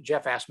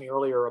 Geoff asked me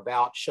earlier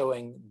about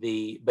showing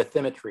the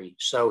bathymetry.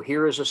 So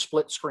here is a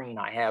split screen.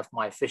 I have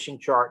my fishing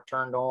chart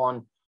turned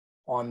on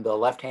the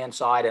left-hand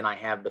side, and I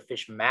have the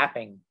fish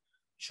mapping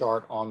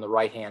chart on the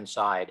right-hand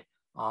side.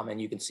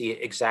 And you can see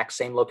exact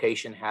same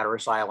location,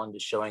 Hatteras Island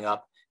is showing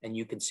up, and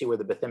you can see where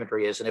the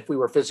bathymetry is. And if we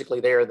were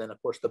physically there, then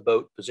of course the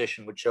boat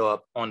position would show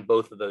up on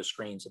both of those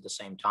screens at the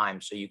same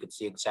time. So you could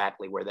see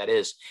exactly where that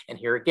is. And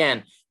here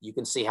again, you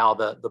can see how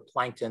the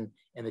plankton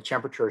and the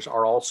temperatures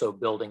are also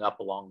building up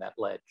along that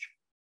ledge.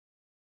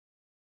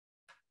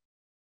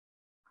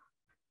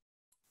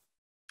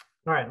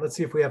 All right, let's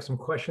see if we have some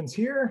questions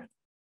here.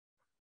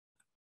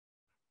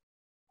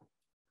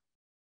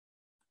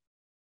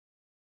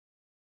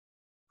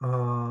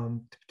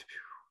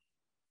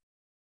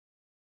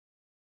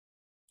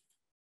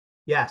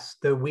 Yes,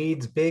 the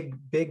weeds, big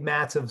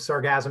mats of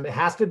sargassum. It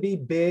has to be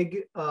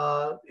big,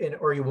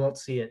 or you won't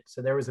see it.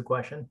 So there was a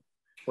question.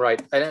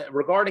 Right, and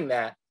regarding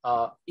that,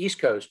 East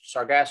Coast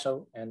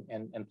sargasso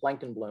and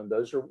plankton bloom,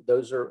 those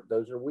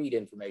are weed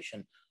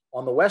information.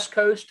 On the West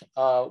Coast,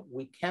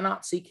 we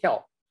cannot see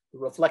kelp. The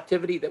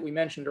reflectivity that we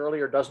mentioned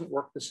earlier doesn't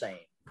work the same.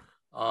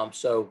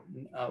 So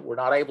we're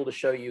not able to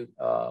show you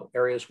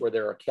areas where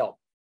there are kelp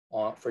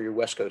for your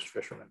West Coast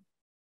fishermen.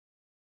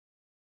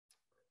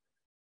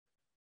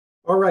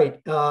 All right,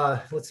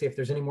 let's see if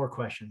there's any more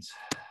questions.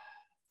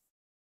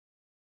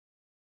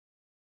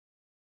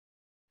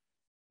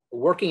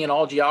 Working in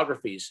all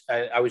geographies,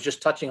 I was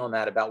just touching on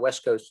that about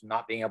West Coast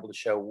not being able to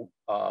show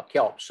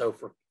kelp. So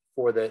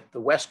for the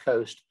West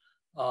Coast,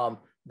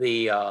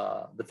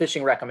 the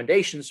fishing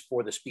recommendations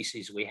for the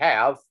species we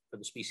have, for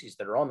the species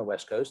that are on the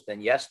West Coast, then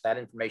yes, that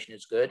information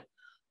is good.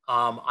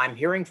 I'm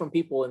hearing from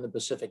people in the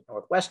Pacific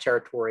Northwest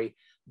Territory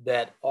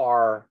that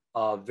are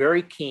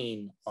very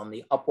keen on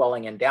the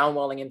upwelling and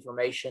downwelling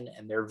information,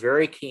 and they're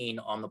very keen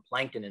on the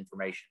plankton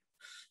information.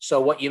 So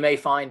what you may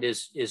find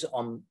is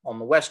on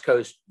the West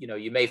Coast,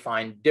 you may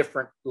find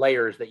different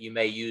layers that you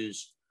may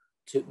use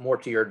more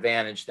to your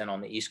advantage than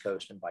on the East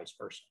Coast, and vice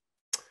versa.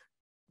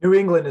 New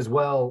England as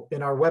well.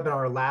 In our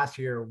webinar last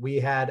year, we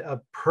had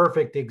a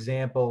perfect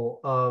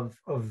example of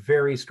a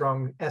very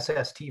strong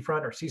SST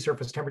front, or sea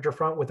surface temperature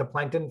front, with a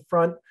plankton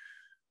front.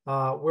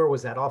 Where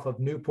was that? Off of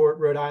Newport,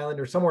 Rhode Island,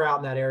 or somewhere out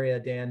in that area,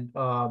 Dan.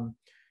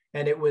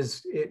 And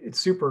it's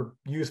super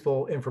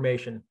useful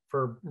information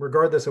for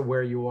regardless of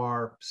where you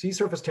are. Sea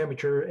surface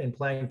temperature and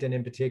plankton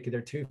in particular,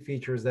 two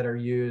features that are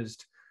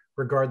used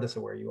regardless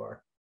of where you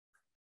are.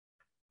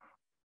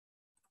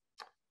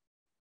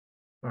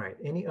 All right,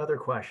 any other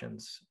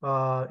questions?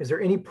 Is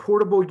there any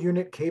portable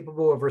unit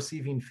capable of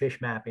receiving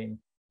fish mapping?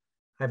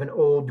 I have an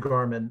old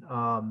Garmin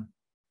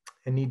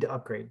and need to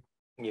upgrade.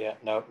 Yeah,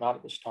 no, not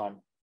at this time.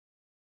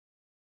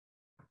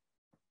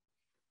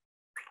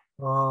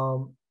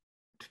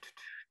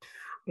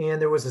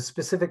 And there was a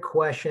specific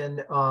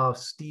question,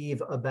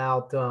 Steve,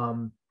 about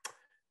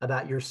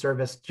your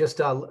service. Just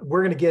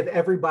we're going to give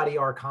everybody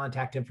our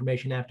contact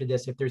information after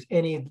this. If there's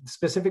any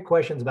specific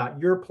questions about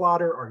your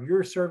plotter or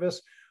your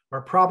service, or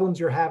problems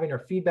you're having, or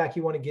feedback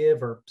you want to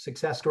give, or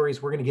success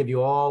stories, we're going to give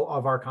you all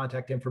of our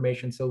contact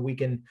information so we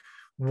can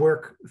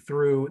work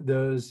through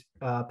those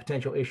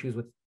potential issues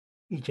with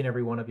each and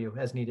every one of you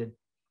as needed.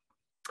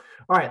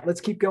 All right,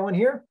 let's keep going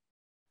here.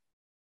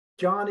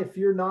 John, if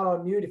you're not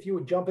on mute, if you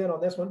would jump in on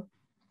this one.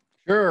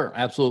 Sure,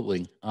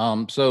 absolutely.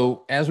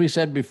 So as we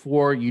said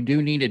before, you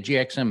do need a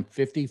GXM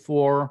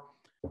 54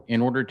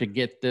 in order to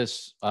get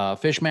this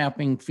fish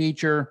mapping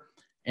feature,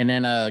 and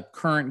then a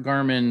current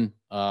Garmin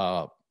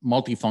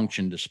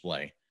multifunction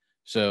display.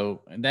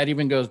 So and that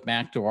even goes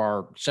back to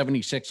our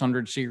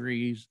 7600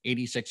 series,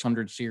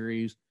 8600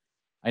 series.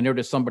 I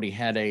noticed somebody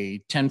had a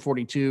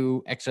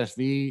 1042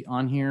 XSV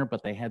on here,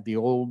 but they had the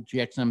old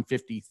GXM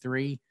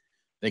 53.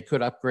 They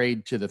could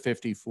upgrade to the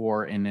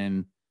 54 and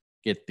then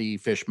get the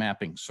fish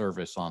mapping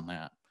service on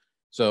that.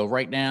 So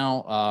right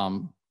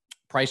now,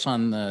 price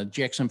on the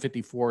GXM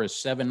 54 is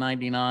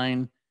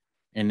 $799.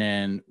 And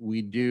then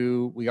we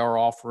are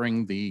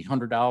offering the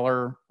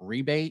 $100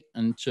 rebate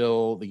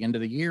until the end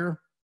of the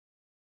year.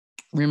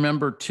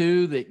 Remember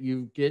too, that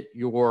you get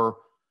your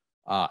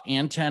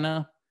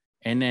antenna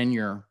and then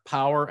your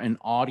power and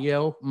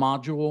audio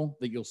module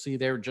that you'll see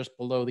there just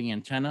below the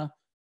antenna.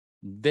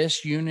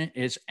 This unit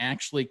is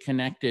actually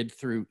connected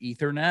through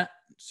Ethernet.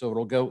 So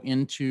it'll go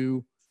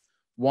into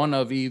one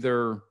of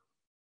either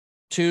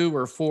 2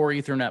 or 4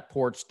 Ethernet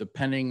ports,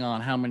 depending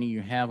on how many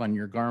you have on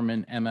your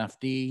Garmin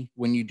MFD.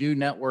 When you do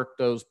network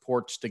those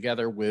ports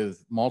together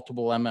with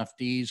multiple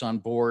MFDs on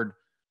board,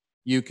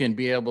 you can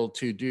be able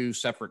to do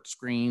separate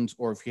screens,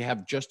 or if you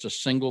have just a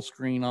single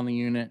screen on the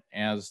unit,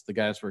 as the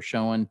guys were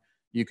showing,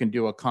 you can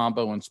do a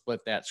combo and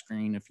split that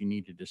screen if you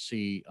needed to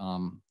see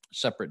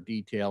separate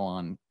detail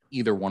on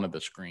either one of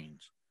the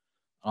screens.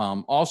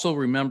 Also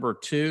remember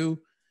too,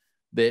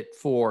 that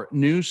for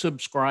new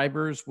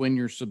subscribers, when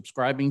you're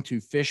subscribing to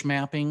fish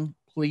mapping,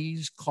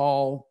 please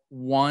call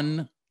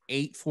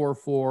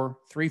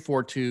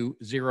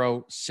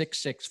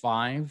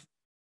 1-844-342-0665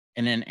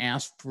 and then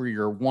ask for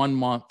your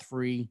 1-month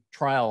free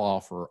trial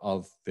offer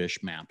of fish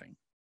mapping.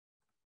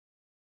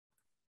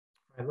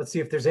 All right, let's see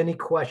if there's any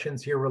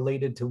questions here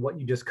related to what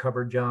you just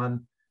covered,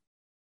 John.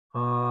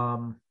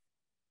 The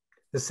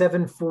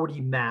 740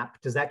 map,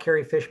 does that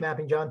carry fish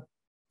mapping, John?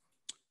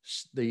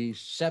 The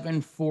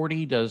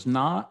 740 does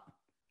not.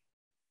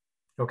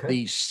 Okay.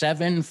 The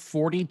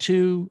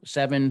 742,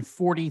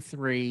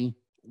 743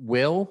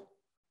 will.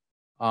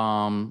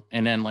 And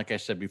then, like I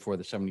said before,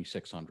 the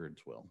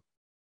 7600s will.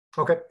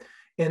 Okay.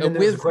 And then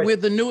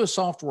with the newest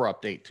software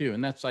update too.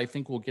 And that's, I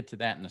think we'll get to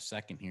that in a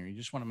second here. You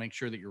just want to make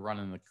sure that you're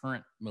running the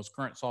most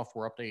current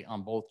software update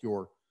on both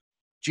your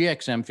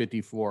GXM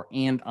 54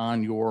 and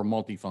on your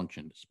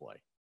multifunction display.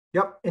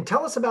 Yep. And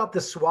tell us about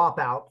the swap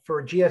out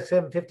for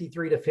GXM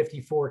 53 to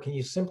 54. Can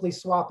you simply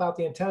swap out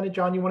the antenna?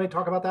 John, you want to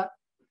talk about that?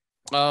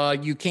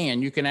 You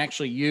can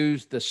actually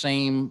use the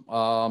same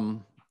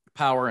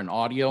power and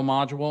audio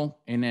module,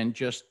 and then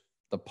just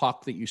the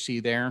puck that you see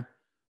there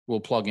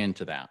will plug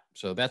into that.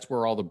 So that's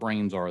where all the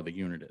brains are, the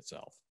unit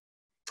itself.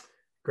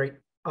 Great.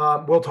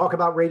 We'll talk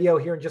about radio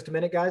here in just a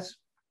minute, guys.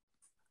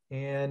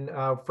 And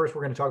first,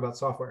 we're going to talk about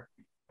software.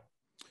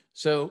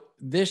 So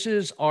this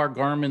is our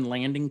Garmin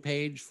landing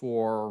page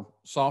for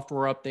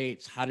software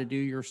updates, how to do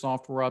your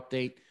software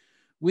update.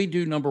 We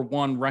do, number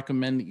one,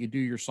 recommend that you do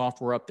your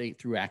software update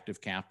through Active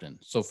Captain.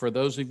 So for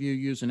those of you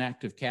using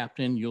Active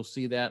Captain, you'll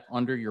see that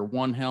under your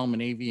One Helm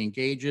and AV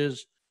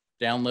Engages.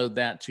 Download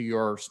that to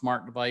your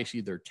smart device,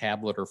 either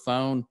tablet or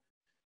phone.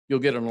 You'll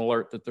get an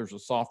alert that there's a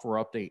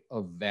software update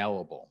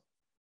available.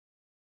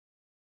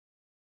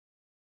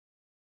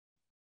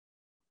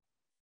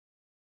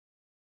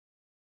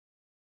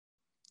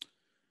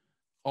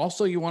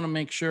 Also, you want to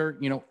make sure,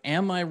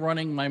 am I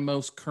running my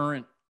most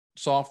current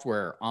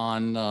software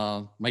on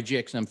my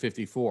GXM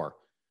 54?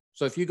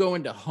 So if you go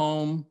into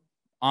Home,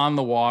 On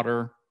the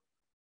Water,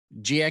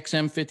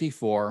 GXM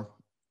 54,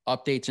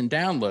 Updates and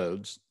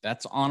Downloads,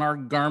 that's on our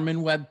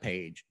Garmin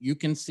webpage. You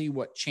can see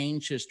what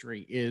change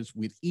history is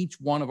with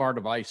each one of our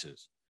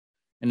devices.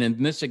 And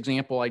in this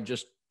example, I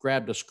just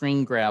grabbed a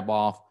screen grab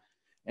off,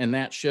 and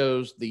that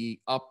shows the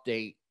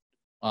update,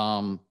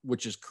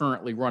 which is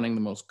currently running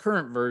the most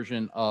current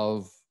version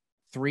of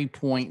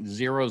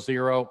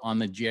 3.00 on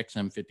the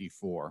GXM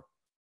 54.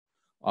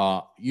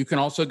 You can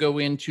also go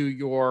into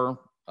your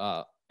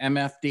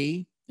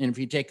MFD, and if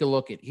you take a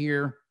look at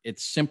here,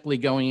 it's simply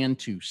going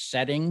into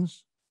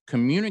Settings,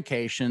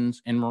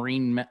 Communications, and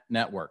Marine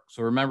Network.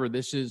 So remember,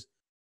 this is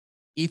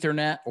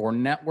Ethernet or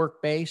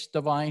network-based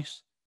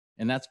device,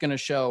 And that's going to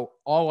show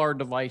all our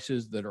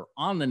devices that are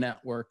on the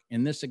network.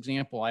 In this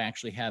example, I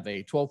actually have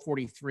a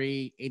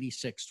 1243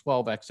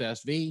 8612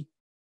 XSV,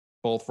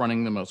 both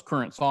running the most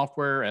current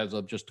software as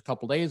of just a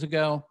couple days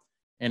ago.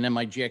 And then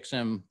my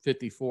GXM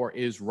 54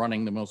 is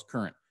running the most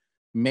current.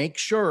 Make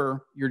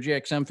sure your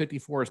GXM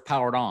 54 is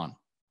powered on.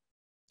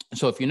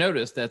 So if you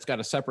notice, that's got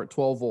a separate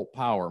 12-volt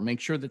power. Make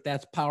sure that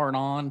that's powered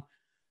on.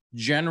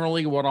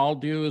 Generally, what I'll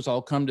do is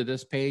I'll come to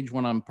this page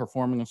when I'm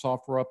performing a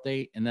software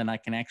update, and then I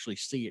can actually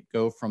see it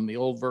go from the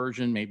old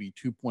version, maybe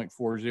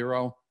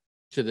 2.40,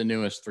 to the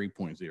newest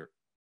 3.000.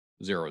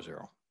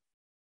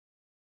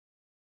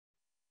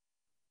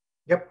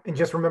 Yep. And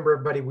just remember,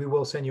 everybody, we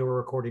will send you a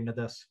recording of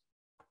this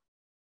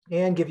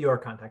and give you our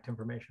contact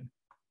information.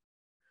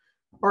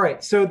 All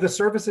right. So the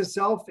service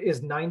itself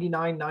is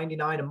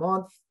 $99.99 a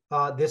month.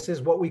 This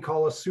is what we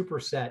call a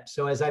superset.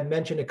 So as I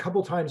mentioned a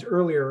couple times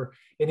earlier,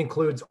 it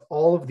includes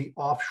all of the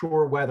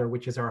offshore weather,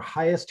 which is our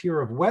highest tier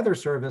of weather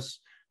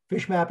service.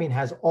 Fish mapping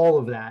has all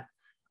of that.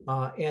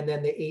 And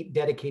then the 8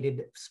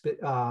 dedicated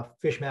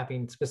fish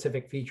mapping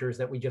specific features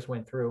that we just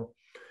went through.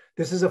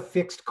 This is a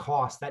fixed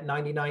cost. That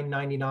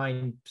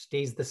 $99.99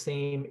 stays the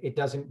same. It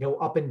doesn't go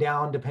up and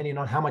down depending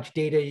on how much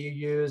data you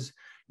use.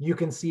 You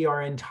can see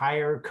our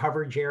entire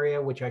coverage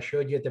area, which I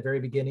showed you at the very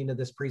beginning of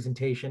this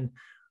presentation.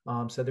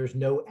 So there's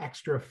no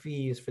extra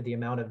fees for the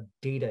amount of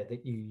data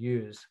that you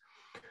use.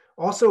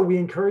 Also, we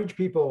encourage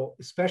people,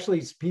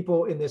 especially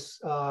people in this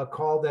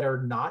call that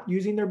are not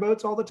using their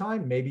boats all the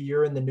time. Maybe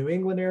you're in the New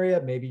England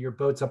area, maybe your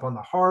boat's up on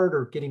the Hard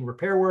or getting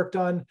repair work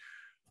done.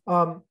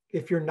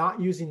 If you're not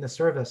using the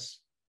service,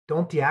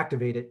 don't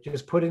deactivate it.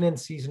 Just put it in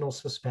seasonal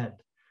suspend.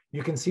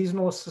 You can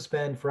seasonal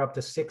suspend for up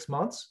to 6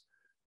 months,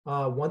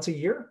 once a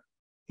year.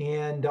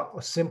 And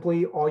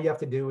simply all you have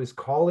to do is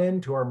call in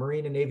to our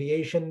marine and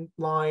aviation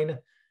line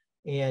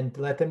and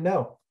let them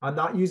know, I'm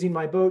not using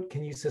my boat.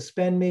 Can you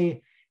suspend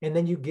me? And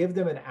then you give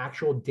them an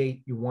actual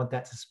date you want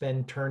that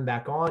suspend turned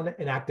back on.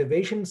 An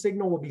activation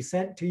signal will be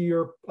sent to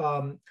your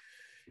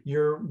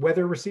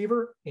weather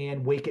receiver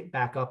and wake it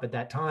back up at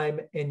that time.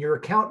 And your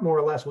account more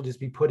or less will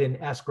just be put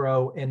in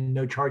escrow and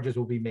no charges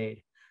will be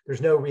made. There's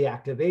no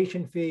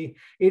reactivation fee.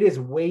 It is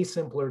way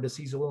simpler to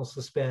seasonal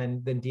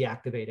suspend than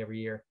deactivate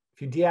every year.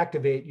 If you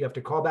deactivate, you have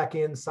to call back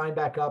in, sign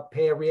back up,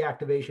 pay a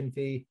reactivation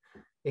fee,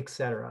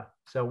 etc.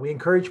 So we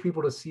encourage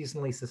people to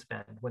seasonally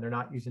suspend when they're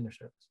not using their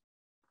service.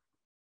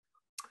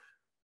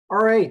 All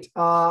right.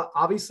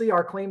 Obviously,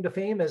 our claim to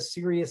fame is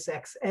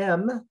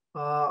SiriusXM,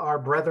 our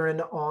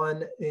brethren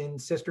on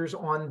and sisters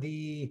on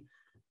the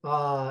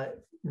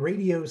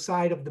radio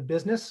side of the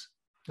business.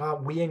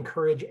 We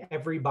encourage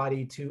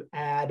everybody to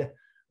add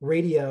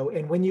radio.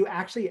 And when you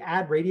actually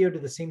add radio to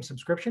the same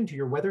subscription, to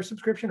your weather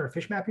subscription or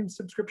fish mapping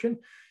subscription,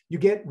 you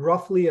get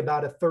roughly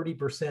about a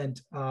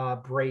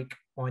 30% break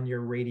on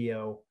your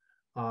radio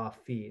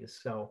fees.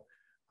 So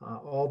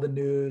all the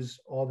news,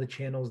 all the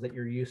channels that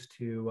you're used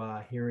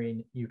to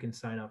hearing, you can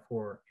sign up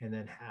for and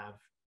then have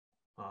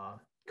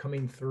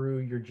coming through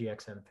your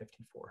GXM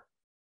 54.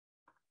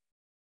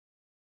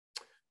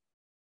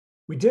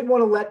 We did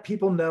want to let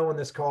people know on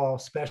this call,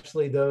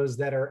 especially those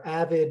that are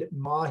avid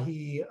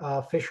mahi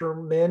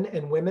fishermen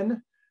and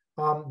women,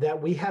 that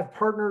we have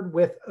partnered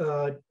with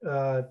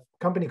a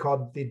company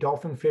called the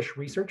Dolphin Fish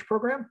Research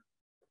Program,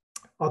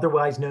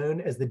 otherwise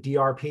known as the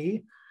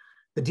DRP.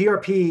 The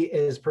DRP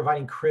is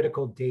providing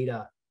critical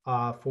data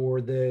for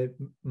the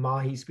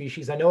mahi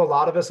species. I know a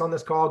lot of us on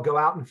this call go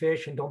out and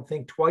fish and don't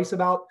think twice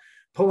about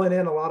pulling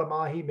in a lot of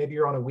mahi. Maybe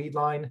you're on a weed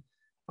line.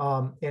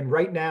 And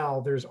right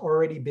now, there's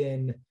already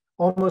been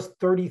almost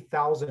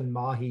 30,000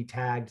 mahi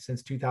tagged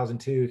since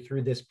 2002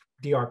 through this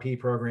DRP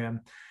program,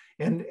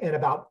 and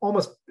about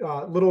almost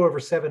a little over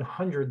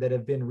 700 that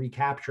have been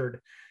recaptured.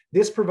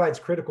 This provides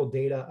critical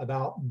data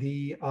about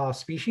the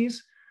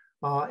species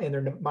and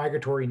their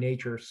migratory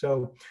nature.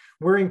 So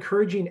we're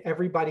encouraging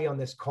everybody on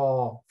this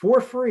call for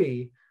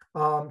free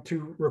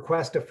to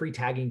request a free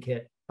tagging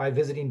kit by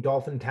visiting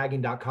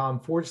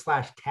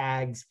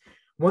dolphintagging.com/tags.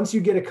 Once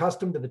you get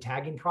accustomed to the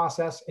tagging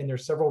process, and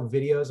there's several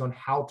videos on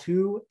how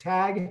to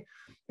tag,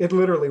 it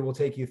literally will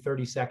take you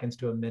 30 seconds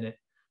to a minute.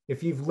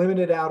 If you've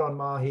limited out on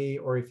mahi,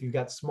 or if you've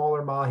got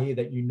smaller mahi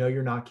that you know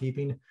you're not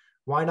keeping,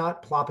 why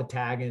not plop a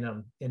tag in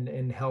them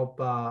and help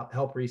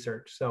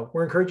research? So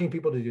we're encouraging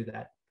people to do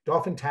that.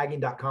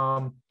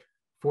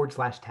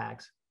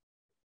 dolphintagging.com/tags.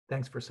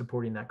 Thanks for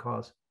supporting that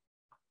cause.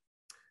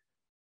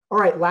 All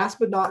right, last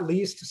but not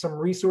least, some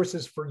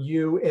resources for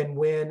you. And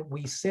when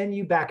we send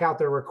you back out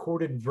the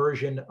recorded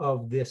version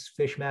of this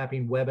fish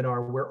mapping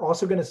webinar, we're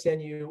also going to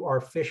send you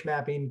our fish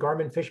mapping,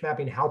 Garmin fish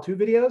mapping how-to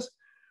videos,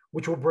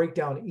 which will break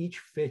down each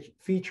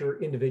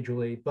feature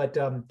individually. But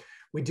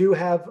we do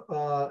have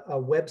a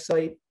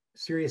website,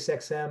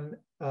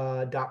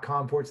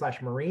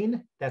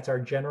 SiriusXM.com/marine. That's our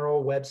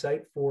general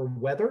website for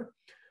weather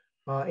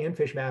and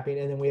fish mapping.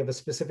 And then we have a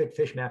specific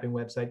fish mapping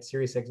website,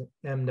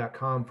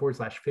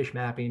 SiriusXM.com/fish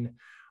mapping.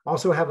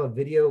 Also have a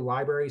video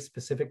library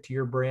specific to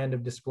your brand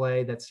of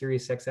display. That's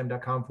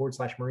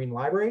SiriusXM.com/marine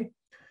library,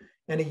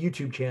 and a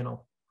YouTube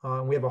channel.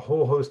 We have a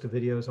whole host of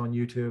videos on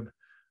YouTube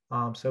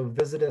So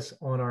visit us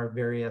on our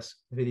various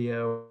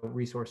video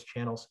resource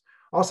channels.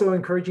 Also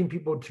encouraging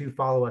people to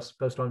follow us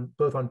both on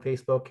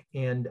Facebook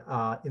and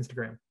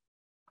Instagram.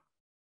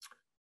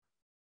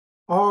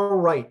 All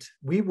right,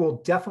 we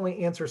will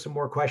definitely answer some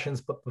more questions,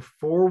 but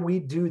before we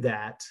do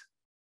that,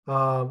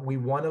 we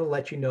wanted to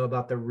let you know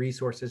about the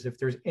resources. If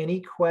there's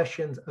any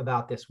questions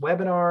about this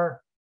webinar,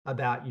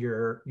 about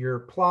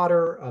your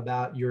plotter,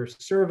 about your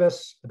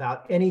service,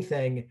 about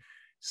anything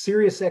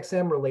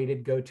SiriusXM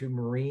related, go to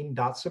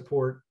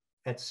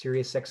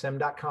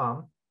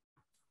marine.support@SiriusXM.com.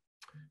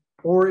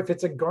 Or if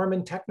it's a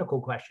Garmin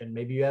technical question,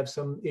 maybe you have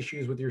some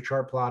issues with your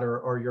chart plotter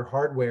or your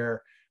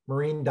hardware,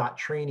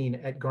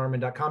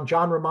 marine.training@garmin.com.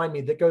 John, remind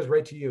me, that goes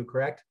right to you,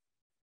 correct?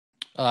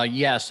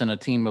 Yes, and a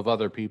team of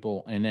other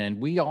people. And then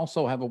we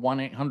also have a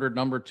 1-800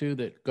 number too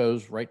that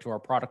goes right to our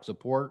product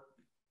support.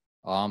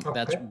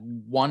 That's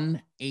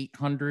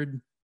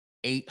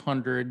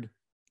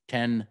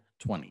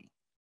 1-800-800-1020.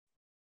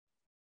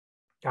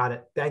 Got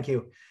it. Thank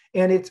you.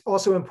 And it's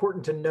also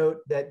important to note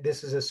that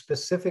this is a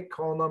specific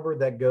call number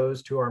that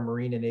goes to our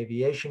Marine and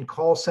Aviation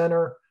call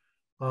center.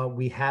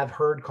 We have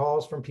heard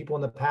calls from people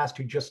in the past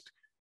who just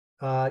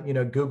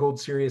Googled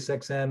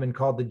SiriusXM and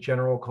called the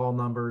general call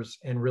numbers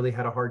and really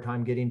had a hard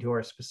time getting to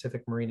our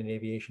specific Marine and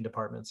Aviation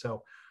department.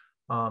 So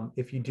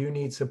if you do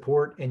need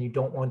support and you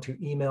don't want to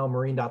email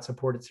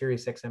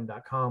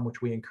marine.support@SiriusXM.com,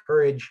 which we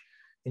encourage,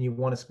 and you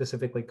want to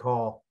specifically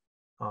call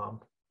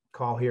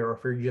here, or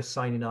if you're just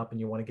signing up and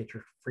you want to get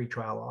your free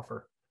trial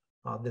offer,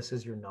 this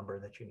is your number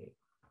that you need.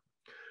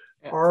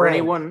 For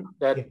anyone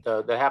that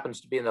that happens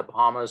to be in the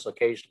Bahamas,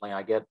 occasionally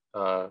I get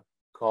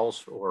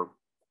calls or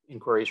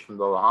inquiries from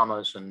the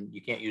Bahamas, and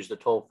you can't use the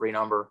toll-free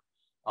number.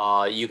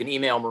 You can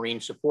email Marine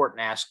Support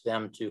and ask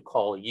them to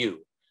call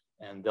you,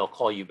 and they'll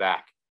call you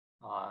back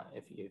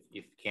if you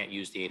can't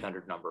use the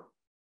 800 number.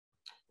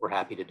 We're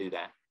happy to do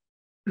that.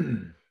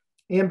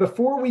 And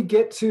before we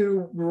get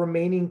to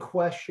remaining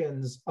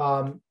questions,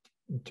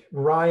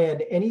 Ryan,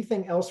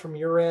 anything else from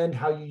your end,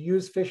 how you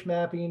use fish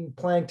mapping,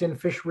 plankton,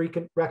 fish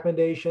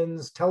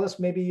recommendations? Tell us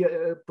maybe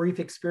a brief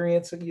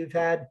experience that you've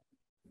had.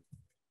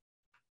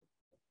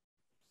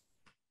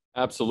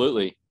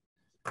 Absolutely.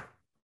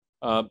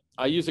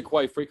 I use it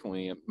quite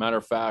frequently. Matter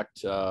of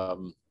fact,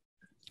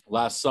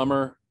 last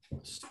summer,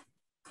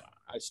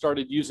 I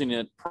started using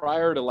it.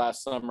 Prior to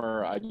last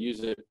summer, I'd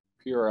use it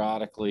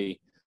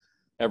periodically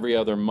every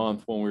other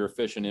month when we were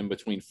fishing in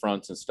between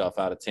fronts and stuff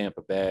out of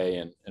Tampa Bay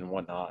and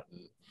whatnot.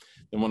 And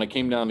then when I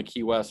came down to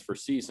Key West for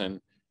season,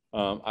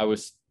 I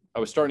was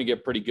starting to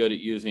get pretty good at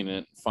using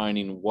it,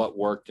 finding what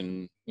worked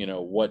and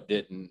what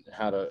didn't,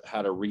 how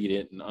to read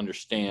it and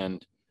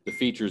understand the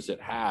features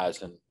it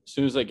has. And as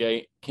soon as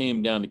I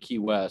came down to Key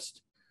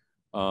West,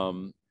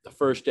 the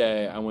first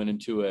day I went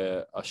into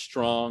a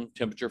strong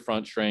temperature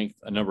front strength,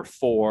 a number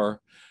 4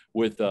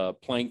 with a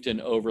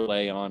plankton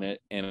overlay on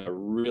it and a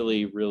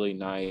really, really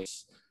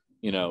nice,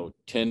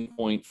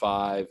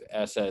 10.5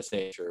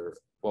 SSH, or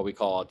what we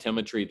call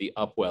altimetry, the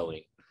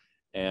upwelling.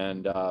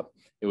 And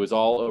it was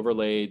all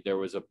overlaid. There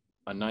was a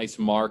nice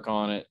mark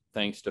on it,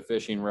 thanks to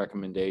fishing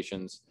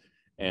recommendations.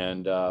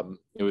 And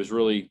it was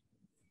really,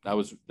 that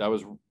was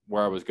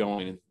where I was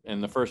going.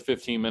 In the first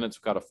 15 minutes,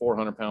 we got a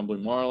 400-pound blue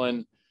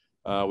marlin.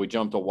 We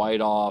jumped a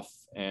white off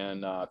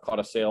and caught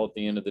a sail at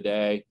the end of the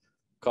day,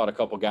 caught a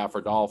couple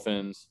gaffer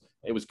dolphins.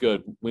 It was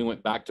good. We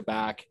went back to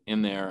back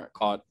in there,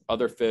 caught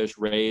other fish,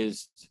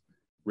 raised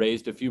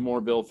a few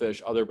more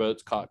billfish. Other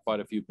boats caught quite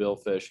a few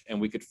billfish,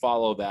 and we could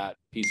follow that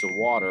piece of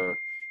water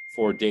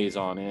for days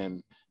on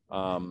end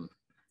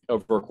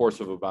over a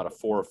course of about a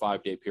 4 or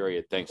 5 day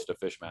period, thanks to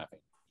fish mapping.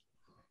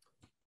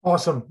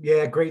 Awesome.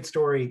 Yeah, great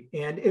story.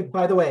 And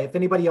by the way, if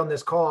anybody on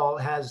this call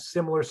has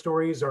similar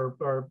stories,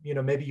 or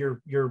maybe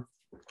you're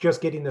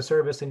just getting the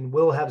service and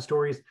will have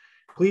stories,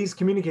 please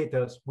communicate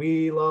those.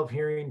 We love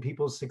hearing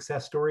people's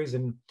success stories,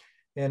 and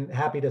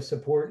happy to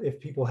support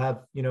if people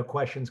have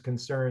questions,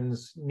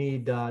 concerns,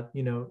 need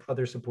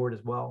other support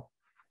as well.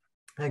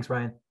 Thanks,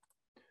 Ryan.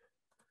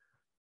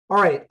 All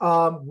right,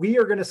 we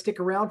are going to stick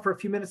around for a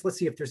few minutes. Let's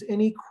see if there's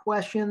any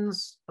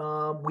questions.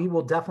 We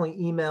will definitely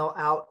email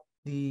out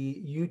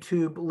the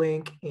YouTube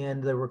link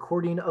and the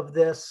recording of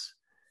this.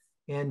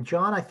 And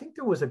John, I think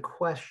there was a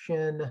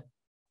question.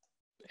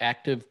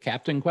 Active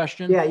captain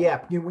question?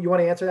 Yeah. You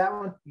want to answer that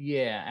one?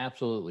 Yeah,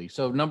 absolutely.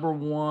 So number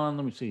 1,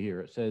 let me see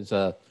here. It says,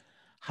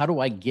 how do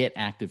I get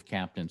Active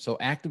Captain? So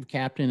Active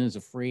Captain is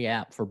a free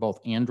app for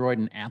both Android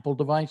and Apple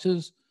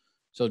devices.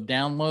 So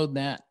download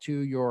that to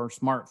your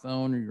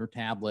smartphone or your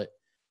tablet.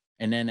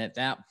 And then at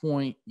that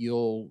point,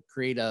 you'll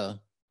create an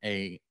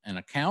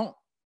account.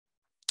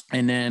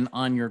 And then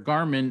on your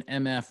Garmin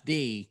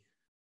MFD,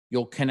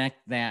 you'll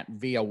connect that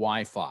via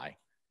Wi-Fi.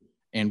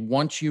 And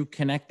once you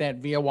connect that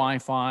via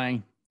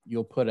Wi-Fi,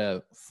 you'll put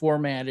a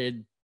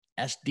formatted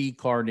SD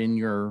card in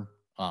your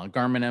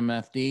Garmin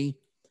MFD.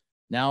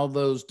 Now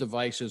those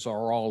devices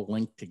are all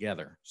linked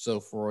together.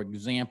 So for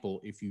example,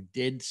 if you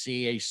did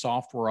see a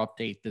software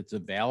update that's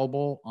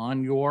available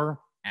on your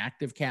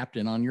Active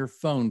Captain on your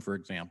phone, for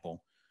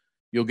example,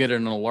 you'll get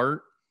an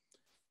alert.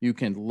 You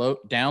can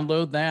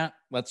download that,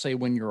 let's say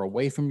when you're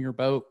away from your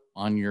boat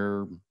on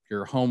your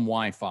home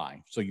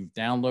Wi-Fi. So you've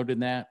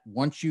downloaded that.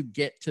 Once you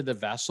get to the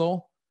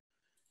vessel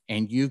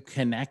and you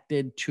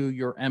connected to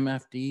your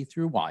MFD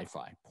through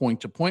Wi-Fi,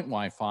 point-to-point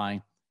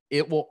Wi-Fi,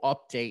 it will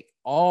update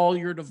all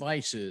your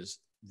devices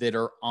that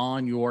are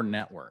on your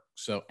network.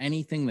 So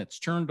anything that's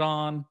turned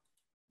on,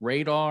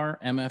 radar,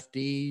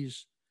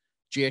 MFDs,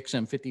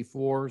 GXM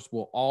 54s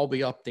will all be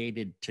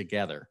updated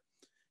together.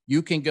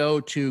 You can go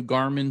to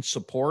Garmin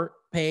support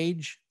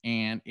page,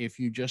 and if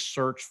you just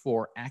search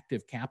for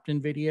active captain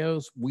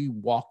videos, we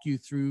walk you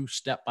through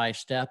step by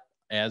step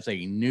as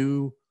a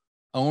new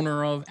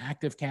owner of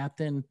active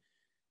captain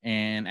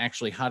and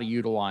actually how to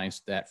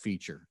utilize that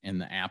feature in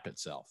the app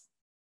itself.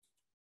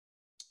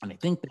 And I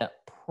think that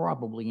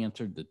probably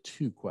answered the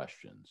 2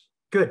 questions.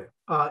 Good.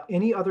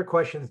 Any other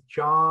questions?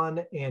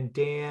 John and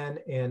Dan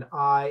and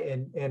I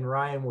and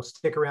Ryan will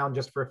stick around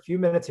just for a few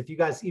minutes. If you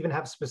guys even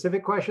have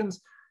specific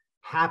questions,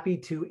 happy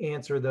to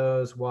answer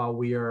those while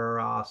we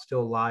are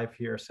still live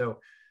here. So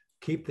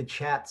keep the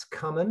chats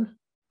coming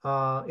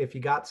if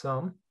you got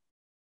some.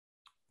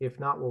 If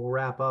not, we'll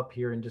wrap up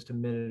here in just a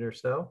minute or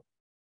so.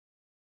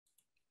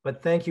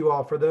 But thank you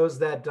all. For those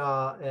that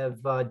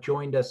have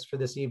joined us for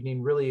this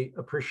evening, really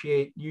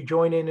appreciate you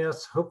joining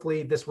us.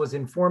 Hopefully this was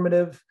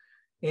informative,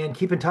 and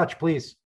keep in touch, please.